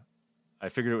I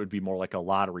figured it would be more like a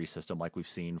lottery system, like we've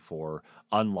seen for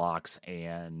unlocks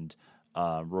and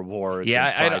rewards.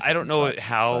 Yeah, I don't know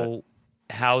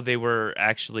how they were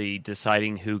actually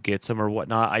deciding who gets them or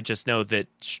whatnot. I just know that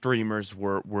streamers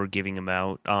were giving them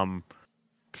out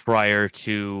prior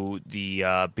to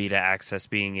the beta access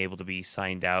being able to be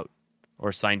signed out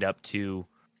or signed up to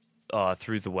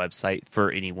through the website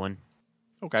for anyone.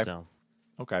 Okay. So.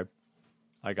 Okay.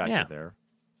 I got you there.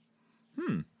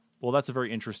 Well, that's a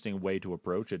very interesting way to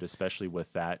approach it, especially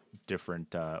with that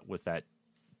difference,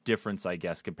 I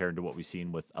guess, compared to what we've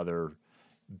seen with other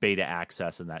beta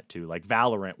access in that too. Like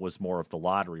Valorant was more of the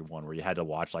lottery one where you had to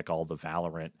watch like all the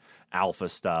Valorant alpha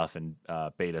stuff and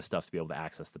beta stuff to be able to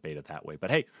access the beta that way.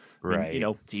 But hey, I mean,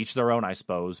 Right. to each their own, I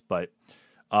suppose. But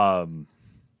I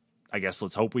guess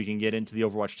let's hope we can get into the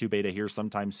Overwatch 2 beta here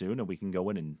sometime soon, and we can go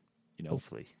in and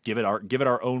Hopefully give it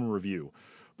our own review.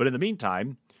 But in the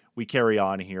meantime, we carry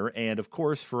on here, and of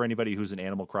course, for anybody who's an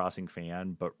Animal Crossing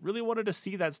fan but really wanted to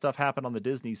see that stuff happen on the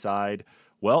Disney side,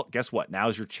 well, guess what?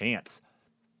 Now's your chance.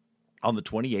 On the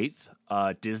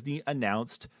 28th, Disney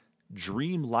announced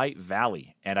Dreamlight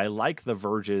Valley, and I like The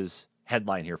Verge's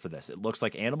headline here for this. It looks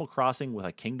like Animal Crossing with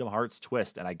a Kingdom Hearts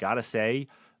twist, and I gotta say,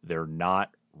 they're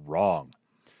not wrong.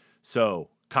 So,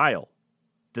 Kyle,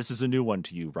 this is a new one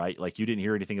to you, right? Like you didn't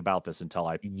hear anything about this until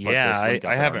I put this link up I in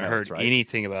our haven't notes, heard right?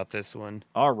 anything about this one.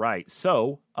 All right.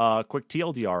 So, quick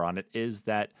TLDR on it is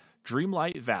that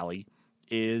Dreamlight Valley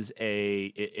is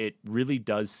it really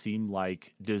does seem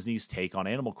like Disney's take on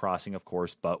Animal Crossing, of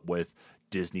course, but with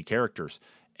Disney characters.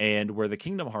 And where the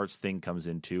Kingdom Hearts thing comes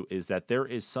into is that there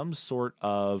is some sort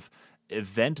of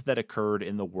event that occurred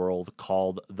in the world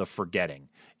called the Forgetting.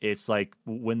 It's like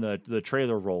when the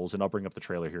trailer rolls, and I'll bring up the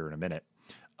trailer here in a minute.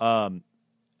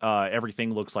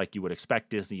 Everything looks like you would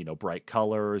expect Disney, bright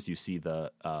colors. You see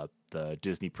the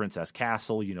Disney Princess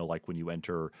Castle, like when you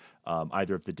enter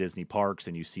either of the Disney parks,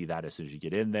 and you see that as soon as you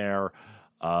get in there.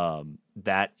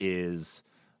 That is,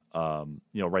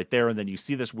 right there. And then you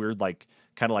see this weird,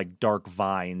 kind of like dark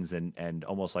vines and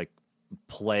almost like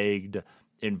plagued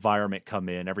environment come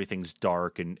in. Everything's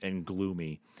dark and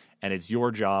gloomy. And it's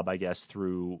your job, I guess,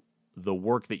 through the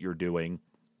work that you're doing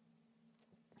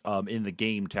in the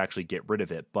game to actually get rid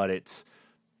of it. But it's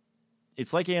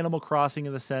like Animal Crossing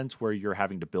in the sense where you're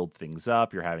having to build things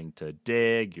up, you're having to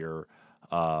dig, you're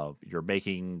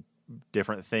making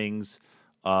different things.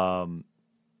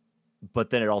 But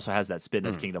then it also has that spin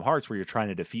of Kingdom Hearts where you're trying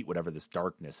to defeat whatever this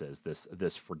darkness is,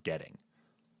 this forgetting.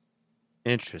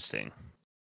 Interesting.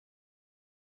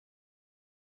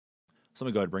 So I'm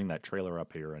going to go ahead and bring that trailer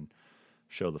up here and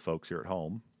show the folks here at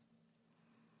home.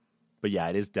 But yeah,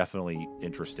 it is definitely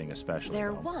interesting, especially.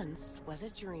 There once was a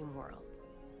dream world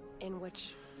in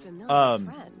which familiar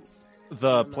friends.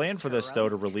 The plan for this, though,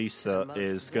 to release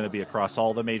is going to be across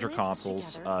all the major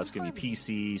consoles. It's going to be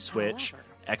PC, Switch,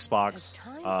 Xbox,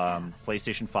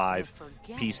 PlayStation 5,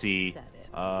 PC.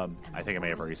 I think I may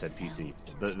have already said PC.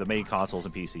 The main consoles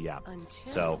and PC, yeah.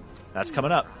 So that's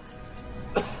coming up.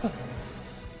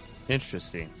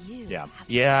 Interesting. Yeah.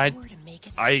 Yeah,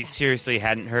 I seriously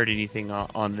hadn't heard anything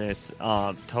on this.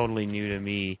 Totally new to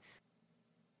me.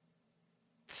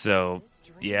 So,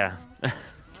 yeah.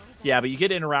 Yeah, but you get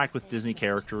to interact with Disney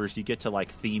characters. You get to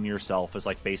theme yourself as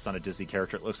based on a Disney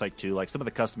character. It looks like too. Some of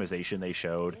the customization they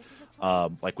showed,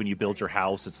 when you build your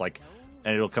house, it's and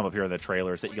it'll come up here in the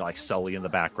trailers that you Sully in the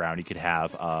background. You could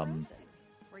have Buzz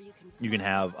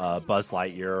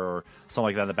Lightyear or something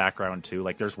like that in the background too.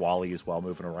 There's Wally as well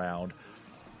moving around.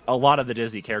 A lot of the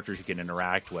Disney characters you can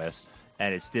interact with,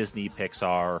 and it's Disney,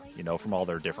 Pixar, from all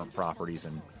their different properties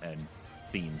and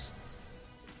themes.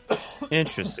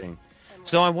 Interesting.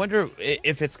 So I wonder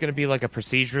if it's going to be like a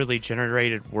procedurally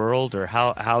generated world or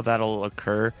how that'll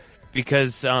occur,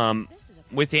 because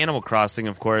with Animal Crossing,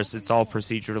 of course, it's all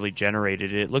procedurally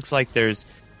generated. It looks like there's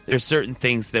certain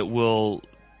things that will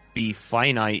be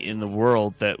finite in the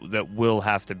world that will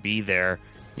have to be there.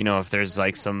 If there's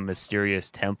some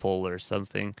mysterious temple or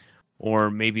something,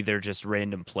 or maybe they're just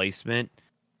random placement,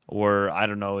 or I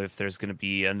don't know if there's going to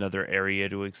be another area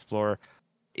to explore.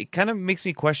 It kind of makes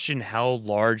me question how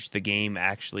large the game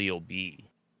actually will be.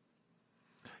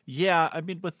 Yeah, I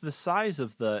mean, with the size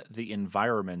of the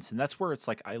environments, and that's where it's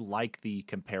I like the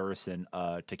comparison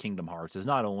to Kingdom Hearts, is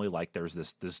not only there's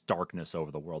this darkness over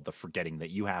the world, the forgetting that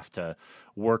you have to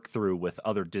work through with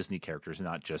other Disney characters,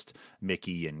 not just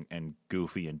Mickey and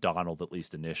Goofy and Donald, at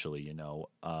least initially,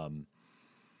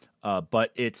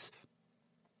 but it's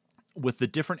with the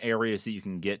different areas that you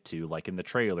can get to. In the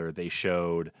trailer, they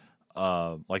showed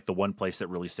the one place that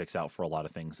really sticks out for a lot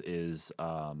of things is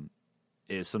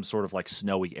some sort of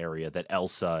snowy area that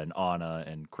Elsa and Anna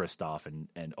and Kristoff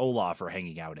and Olaf are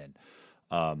hanging out in.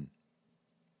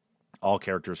 All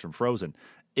characters from Frozen.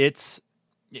 It's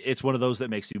one of those that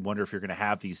makes you wonder if you're going to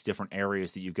have these different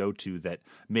areas that you go to that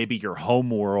maybe your home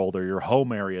world or your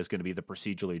home area is going to be the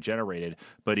procedurally generated,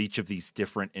 but each of these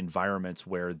different environments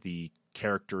where the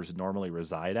characters normally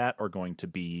reside at are going to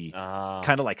be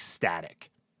kind of static.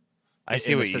 I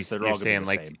see what you're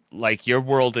saying. Your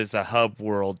world is a hub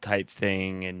world type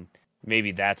thing, and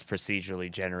maybe that's procedurally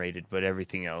generated, but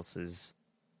everything else is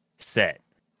set.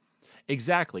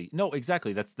 Exactly. No,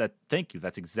 exactly. Thank you.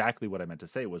 That's exactly what I meant to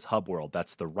say was hub world.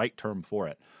 That's the right term for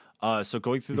it. So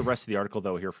going through the rest of the article,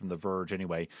 though, here from The Verge,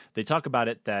 anyway, they talk about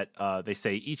it that they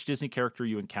say each Disney character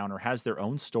you encounter has their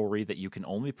own story that you can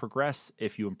only progress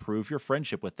if you improve your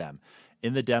friendship with them.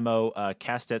 In the demo,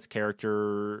 Castet's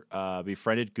character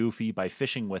befriended Goofy by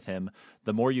fishing with him.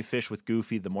 The more you fish with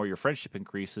Goofy, the more your friendship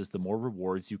increases, the more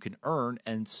rewards you can earn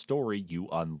and story you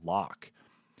unlock.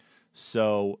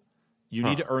 So you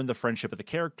need to earn the friendship of the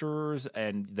characters,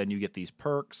 and then you get these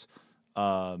perks.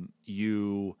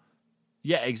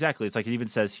 Yeah, exactly. It's like it even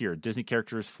says here, Disney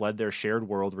characters fled their shared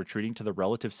world, retreating to the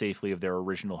relative safety of their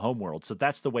original homeworld. So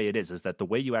that's the way it is that the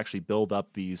way you actually build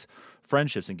up these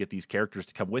friendships and get these characters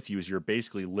to come with you is you're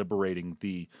basically liberating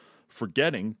the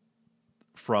forgetting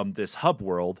from this hub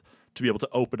world to be able to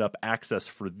open up access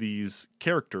for these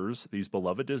characters, these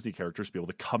beloved Disney characters, to be able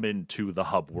to come into the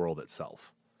hub world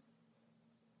itself.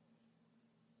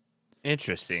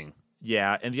 Interesting.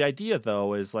 Yeah, and the idea,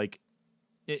 though, is like,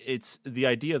 it's the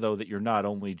idea, though, that you're not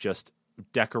only just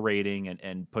decorating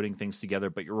and putting things together,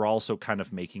 but you're also kind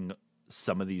of making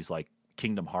some of these like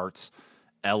Kingdom Hearts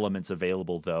elements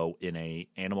available, though, in a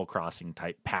Animal Crossing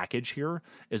type package here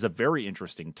is a very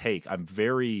interesting take. I'm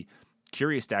very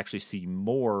curious to actually see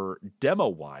more demo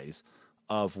wise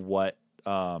of what's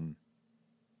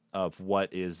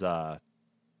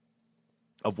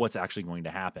actually going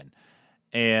to happen.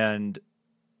 And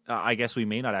I guess we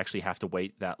may not actually have to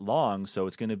wait that long, so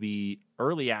it's going to be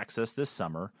early access this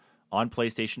summer on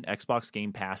PlayStation, Xbox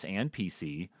Game Pass, and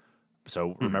PC.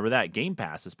 So remember that, Game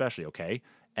Pass especially, okay?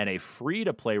 And a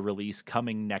free-to-play release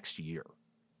coming next year.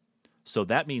 So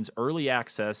that means early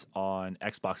access on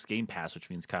Xbox Game Pass, which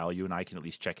means, Kyle, you and I can at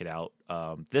least check it out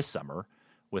this summer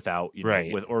without,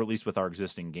 or at least with our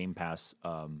existing Game Pass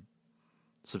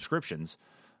subscriptions,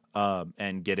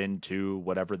 and get into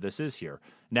whatever this is here.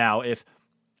 Now, if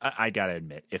I gotta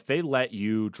admit, if they let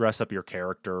you dress up your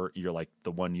character, you're like the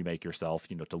one you make yourself,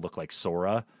 to look like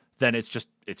Sora, then it's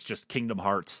just Kingdom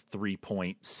Hearts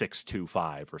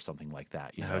 3.625 or something like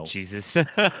that. Oh, Jesus.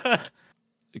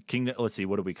 Let's see,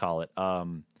 what do we call it?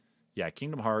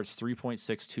 Kingdom Hearts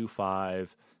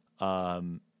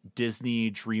 3.625, Disney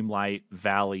Dreamlight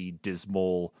Valley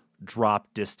Dismal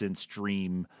Drop Distance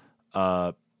Dream.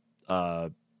 I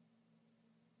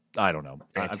don't know.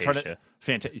 Fantasia. I'm trying to.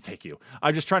 Thank you.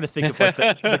 I'm just trying to think of like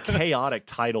the chaotic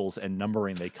titles and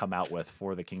numbering they come out with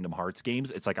for the Kingdom Hearts games.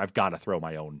 It's like I've got to throw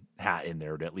my own hat in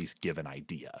there to at least give an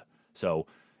idea. So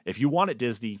if you want it,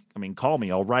 Disney, call me.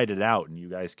 I'll write it out, and you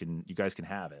guys can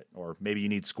have it. Or maybe you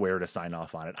need Square to sign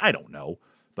off on it. I don't know,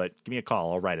 but give me a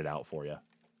call. I'll write it out for you.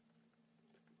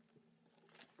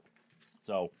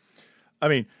 So,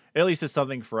 at least it's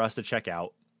something for us to check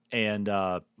out. And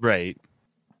right.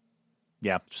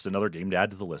 Yeah, just another game to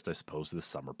add to the list, I suppose, this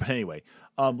summer. But anyway,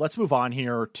 let's move on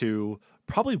here to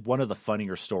probably one of the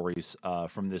funnier stories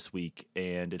from this week.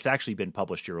 And it's actually been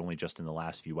published here only just in the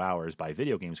last few hours by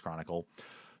Video Games Chronicle.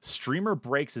 Streamer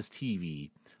breaks his TV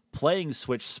playing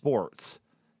Switch Sports.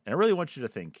 And I really want you to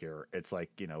think here. It's like,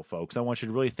 folks, I want you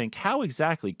to really think, how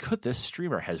exactly could this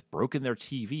streamer has broken their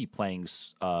TV playing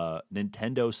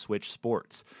Nintendo Switch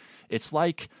Sports? It's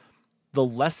like the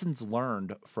lessons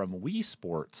learned from Wii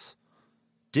Sports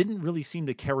didn't really seem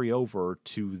to carry over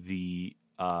to the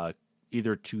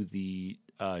either to the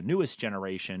newest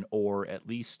generation or at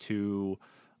least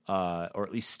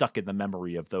stuck in the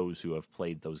memory of those who have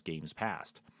played those games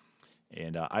past.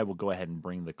 And I will go ahead and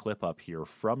bring the clip up here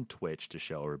from Twitch to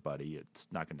show everybody. It's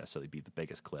not going to necessarily be the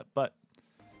biggest clip, but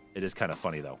it is kind of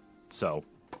funny though. So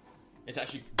it's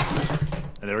actually,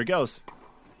 and there he goes.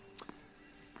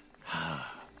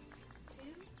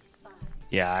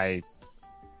 Yeah,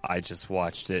 I just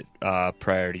watched it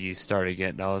prior to you starting it,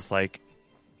 and I was like,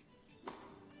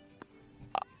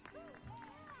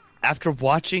 after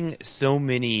watching so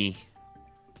many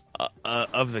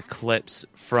of the clips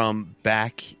from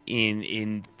back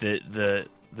in the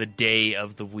day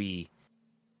of the Wii,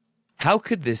 how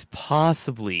could this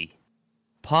possibly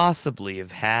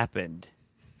have happened?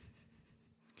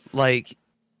 Like,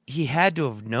 he had to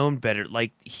have known better.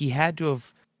 Like, he had to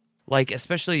have, like,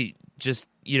 especially just,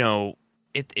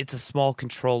 it's a small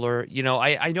controller.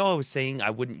 I know I was saying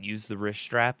I wouldn't use the wrist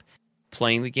strap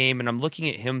playing the game, and I'm looking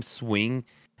at him swing,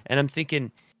 and I'm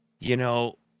thinking,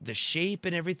 the shape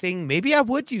and everything, maybe I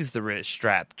would use the wrist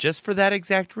strap just for that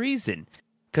exact reason.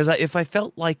 Because if I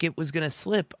felt like it was going to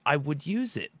slip, I would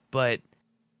use it. But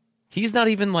he's not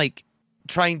even, like,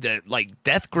 trying to, like,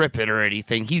 death grip it or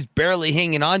anything. He's barely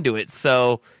hanging on to it.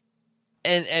 So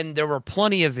And there were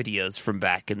plenty of videos from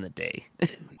back in the day.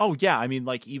 Oh yeah, I mean,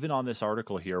 like even on this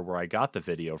article here where I got the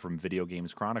video from Video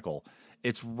Games Chronicle,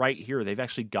 it's right here. They've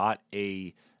actually got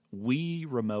a Wii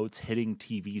remotes hitting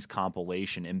TVs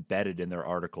compilation embedded in their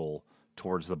article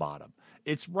towards the bottom.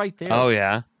 It's right there. Oh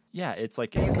yeah. Yeah, it's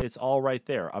like it's all right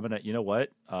there. I'm gonna, you know what?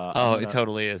 It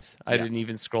totally is. I didn't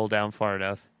even scroll down far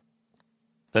enough.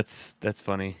 That's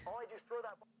funny.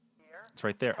 It's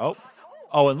right there.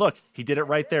 Oh, and look, he did it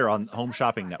right there on Home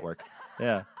Shopping Network.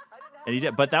 Yeah, and he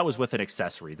did, but that was with an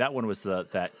accessory. That one was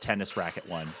that tennis racket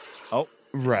one. Oh,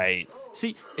 right.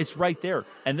 See, it's right there,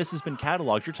 and this has been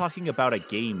cataloged. You're talking about a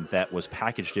game that was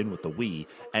packaged in with the Wii,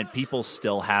 and people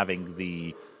still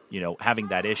having having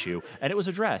that issue, and it was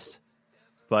addressed.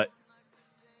 But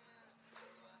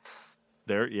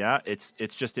there, yeah, it's I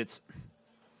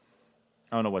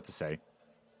don't know what to say.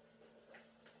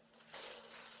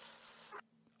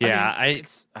 Yeah, I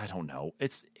don't know.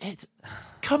 It's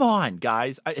come on,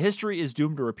 guys. History is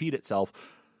doomed to repeat itself.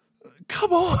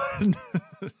 Come on.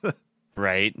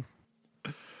 Right.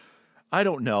 I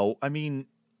don't know. I mean,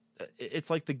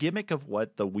 it's like the gimmick of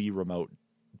what the Wii remote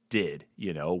did,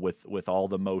 with all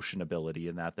the motion ability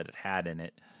and that it had in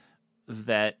it,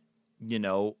 that,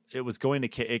 it was going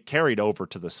to, it carried over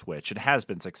to the Switch. It has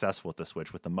been successful with the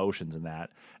Switch with the motions and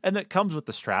that comes with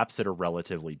the straps that are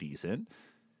relatively decent.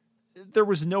 There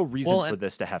was no reason for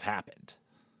this to have happened.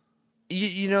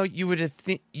 You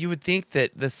would think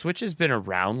that the Switch has been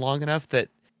around long enough that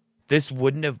this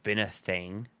wouldn't have been a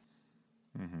thing.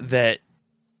 Mm-hmm. That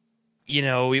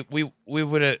we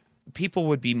would have, people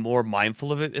would be more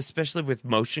mindful of it, especially with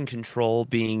motion control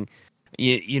being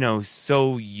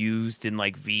so used in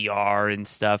like VR and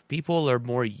stuff. People are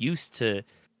more used to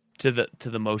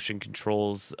the motion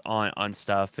controls on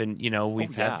stuff, and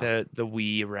we've had the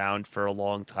Wii around for a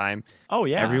long time. Oh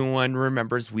yeah, everyone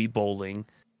remembers Wii bowling.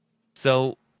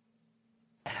 So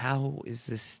how is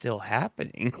this still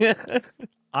happening?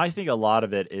 I think a lot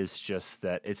of it is just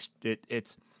that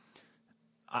it's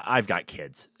I've got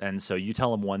kids, and so you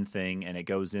tell them one thing and it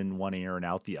goes in one ear and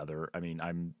out the other. I mean,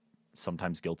 I'm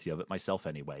sometimes guilty of it myself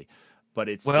anyway, but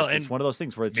it's one of those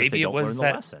things where it's just they don't learn the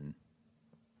lesson.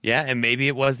 Yeah, and maybe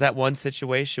it was that one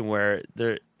situation where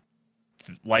they're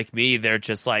like me, they're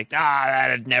just like,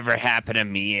 that'd never happen to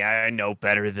me. I know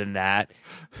better than that.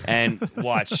 And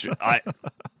watch,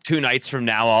 2 nights from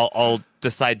now, I'll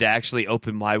decide to actually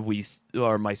open my Wii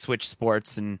or my Switch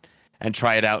Sports and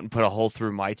try it out and put a hole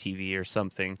through my TV or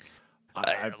something.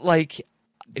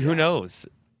 Who knows?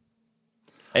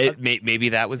 Maybe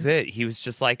that was it. He was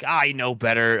just like, I know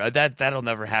better. That'll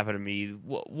never happen to me.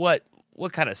 What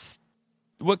kind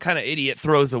of idiot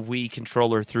throws a Wii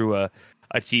controller through a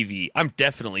TV? I'm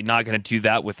definitely not going to do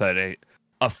that with a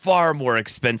far more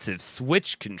expensive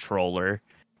Switch controller.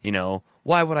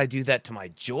 Why would I do that to my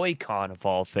Joy-Con of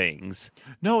all things?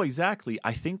 No, exactly.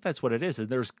 I think that's what it is. And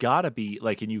there's got to be,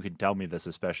 and you can tell me this,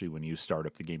 especially when you start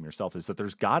up the game yourself, is that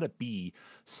there's got to be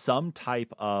some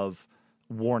type of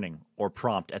warning or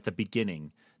prompt at the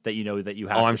beginning that that you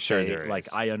have to say,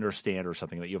 I understand or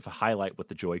something, that you have to highlight with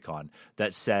the Joy-Con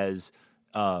that says,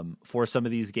 for some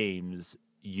of these games,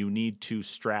 you need to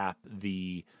strap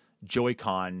the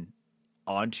Joy-Con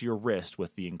onto your wrist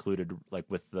with the included,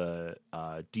 with the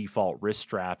default wrist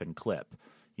strap and clip.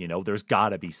 There's got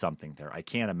to be something there. I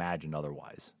can't imagine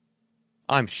otherwise.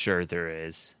 I'm sure there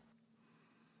is.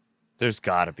 There's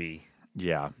got to be.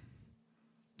 Yeah.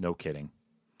 No kidding.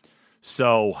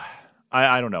 So,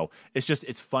 I don't know.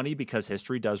 It's funny because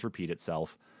history does repeat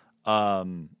itself.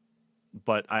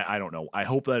 But I don't know. I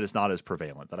hope that it's not as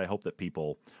prevalent, that I hope that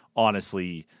people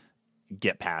honestly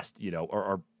get past,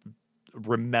 or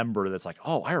remember that's like,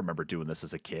 oh, I remember doing this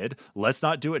as a kid. Let's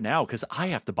not do it now because I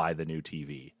have to buy the new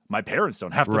TV. My parents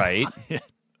don't have to buy it.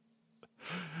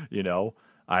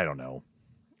 I don't know.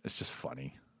 It's just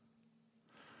funny.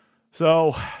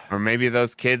 So, or maybe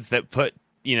those kids that put,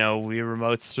 Wii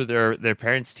remotes through their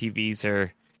parents'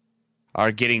 TVs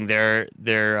are getting their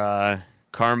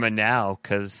karma now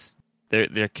because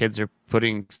their kids are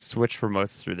putting Switch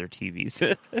remotes through their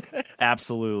TVs.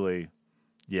 Absolutely.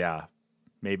 Yeah,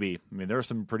 maybe. I mean, there are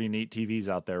some pretty neat TVs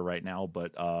out there right now,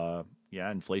 but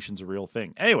inflation's a real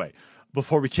thing. Anyway,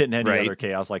 before we get into any other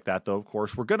chaos like that, though, of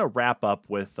course, we're going to wrap up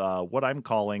with what I'm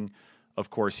calling of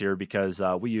course, here because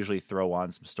we usually throw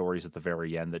on some stories at the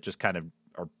very end that just kind of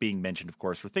are being mentioned, of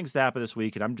course, for things that happen this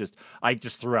week. And I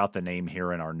just threw out the name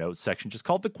here in our notes section, just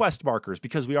called the quest markers,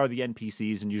 because we are the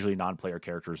NPCs and usually non-player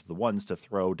characters are the ones to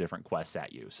throw different quests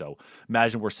at you. So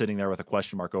imagine we're sitting there with a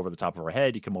question mark over the top of our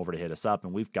head. You come over to hit us up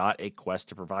and we've got a quest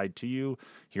to provide to you.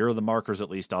 Here are the markers, at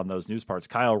least on those news parts.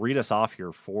 Kyle, read us off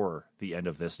here for the end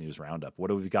of this news roundup. What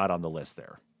have we got on the list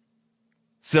there?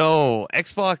 So,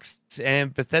 Xbox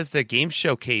and Bethesda Game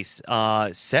Showcase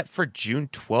set for June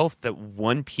 12th at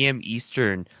 1 p.m.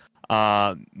 Eastern.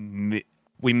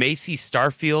 We may see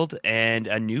Starfield and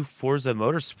a new Forza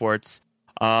Motorsports,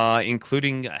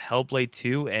 including Hellblade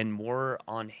 2 and more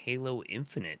on Halo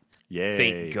Infinite. Yay.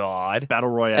 Thank God. Battle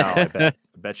Royale, I bet.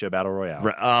 I bet you a Battle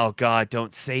Royale. Oh, God,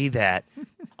 don't say that.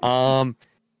 And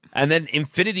then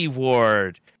Infinity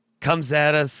Ward comes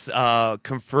at us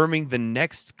confirming the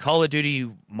next Call of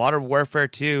Duty Modern Warfare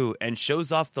 2 and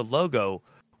shows off the logo,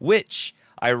 which,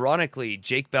 ironically,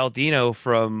 Jake Baldino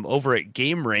from over at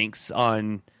Game Ranks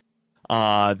on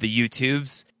the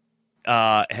YouTubes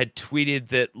had tweeted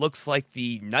that looks like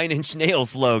the Nine Inch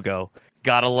Nails logo.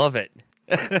 Gotta love it.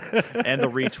 And the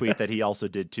retweet that he also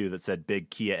did too that said "Big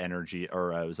Kia Energy"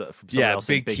 or it was from someone else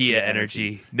saying, Big Kia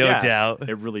Energy. No doubt.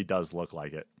 It really does look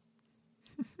like it.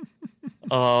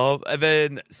 And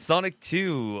then Sonic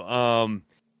 2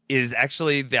 is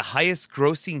actually the highest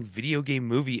grossing video game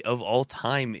movie of all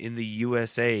time in the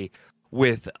USA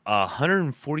with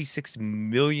 $146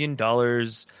 million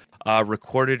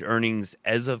recorded earnings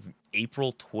as of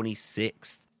April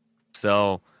 26th.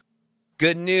 So,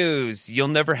 good news. You'll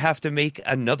never have to make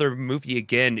another movie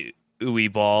again,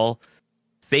 Ooey Ball.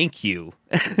 Thank you.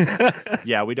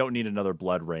 Yeah, we don't need another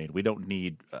Blood Rain. We don't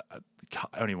need...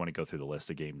 I don't even want to go through the list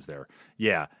of games there.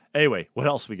 Yeah. Anyway, what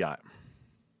else we got?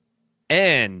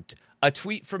 And a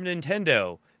tweet from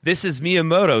Nintendo. This is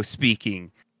Miyamoto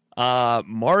speaking.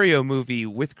 Mario movie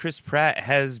with Chris Pratt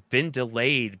has been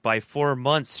delayed by 4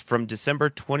 months from December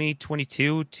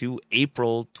 2022 to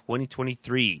April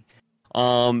 2023.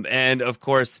 And of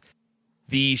course,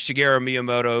 the Shigeru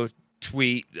Miyamoto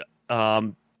tweet,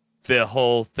 the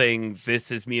whole thing,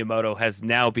 this is Miyamoto, has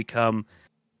now become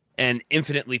an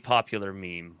infinitely popular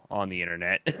meme on the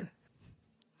internet.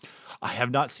 I have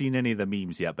not seen any of the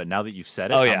memes yet, but now that you've said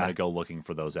it, I'm going to go looking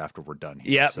for those after we're done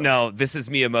here. Yep, so. No, this is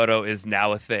Miyamoto is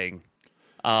now a thing.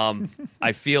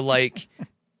 I feel like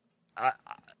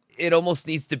it almost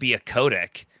needs to be a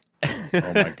codec.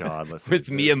 Oh my God. With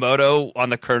Miyamoto on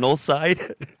the kernel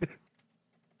side.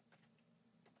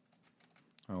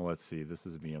 Oh, let's see. This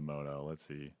is Miyamoto. Let's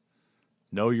see.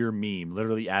 Know Your Meme.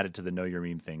 Literally added to the Know Your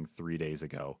Meme thing 3 days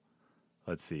ago.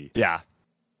 Let's see. Yeah.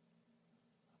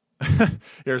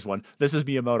 Here's one. This is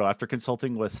Miyamoto. After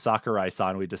consulting with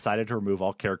Sakurai-san, we decided to remove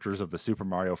all characters of the Super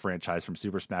Mario franchise from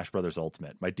Super Smash Bros.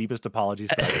 Ultimate. My deepest apologies,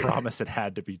 but I promise it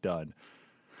had to be done.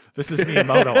 This is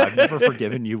Miyamoto. I've never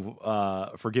forgiven you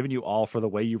all for the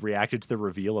way you reacted to the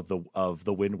reveal of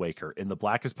the Wind Waker. In the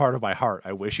blackest part of my heart,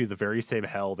 I wish you the very same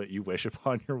hell that you wish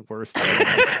upon your worst enemy.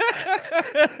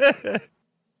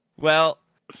 Well,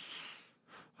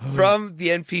 from the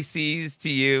NPCs to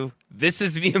you, this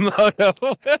is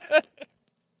Miyamoto.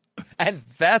 And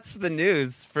that's the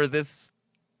news for this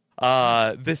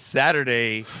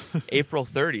Saturday, April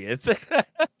 30th.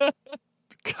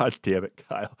 God damn it,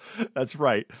 Kyle. That's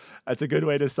right. That's a good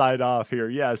way to sign off here.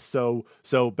 Yes. So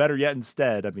better yet,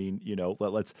 instead, I mean,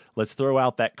 let's throw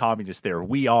out that communist there.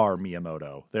 We are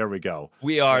Miyamoto. There we go.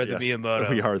 We are the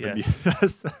Miyamoto. We are the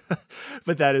yes.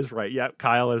 But that is right. Yeah,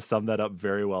 Kyle has summed that up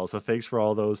very well. So thanks for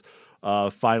all those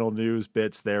final news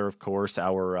bits there. Of course,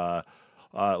 our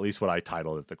at least what I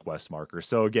titled it, the quest marker.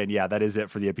 So again, yeah, that is it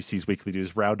for the NPCs Weekly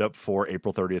News Roundup for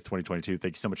April 30th, 2022.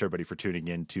 Thank you so much, everybody, for tuning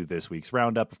in to this week's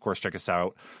Roundup. Of course, check us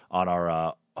out on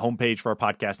our homepage for our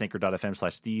podcast,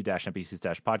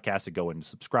 anchor.fm/the-npcs-podcast, to go and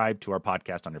subscribe to our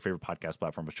podcast on your favorite podcast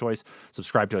platform of choice.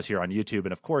 Subscribe to us here on YouTube.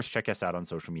 And of course, check us out on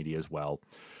social media as well.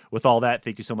 With all that,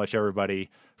 thank you so much, everybody,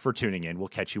 for tuning in. We'll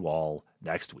catch you all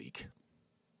next week.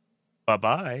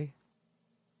 Bye-bye.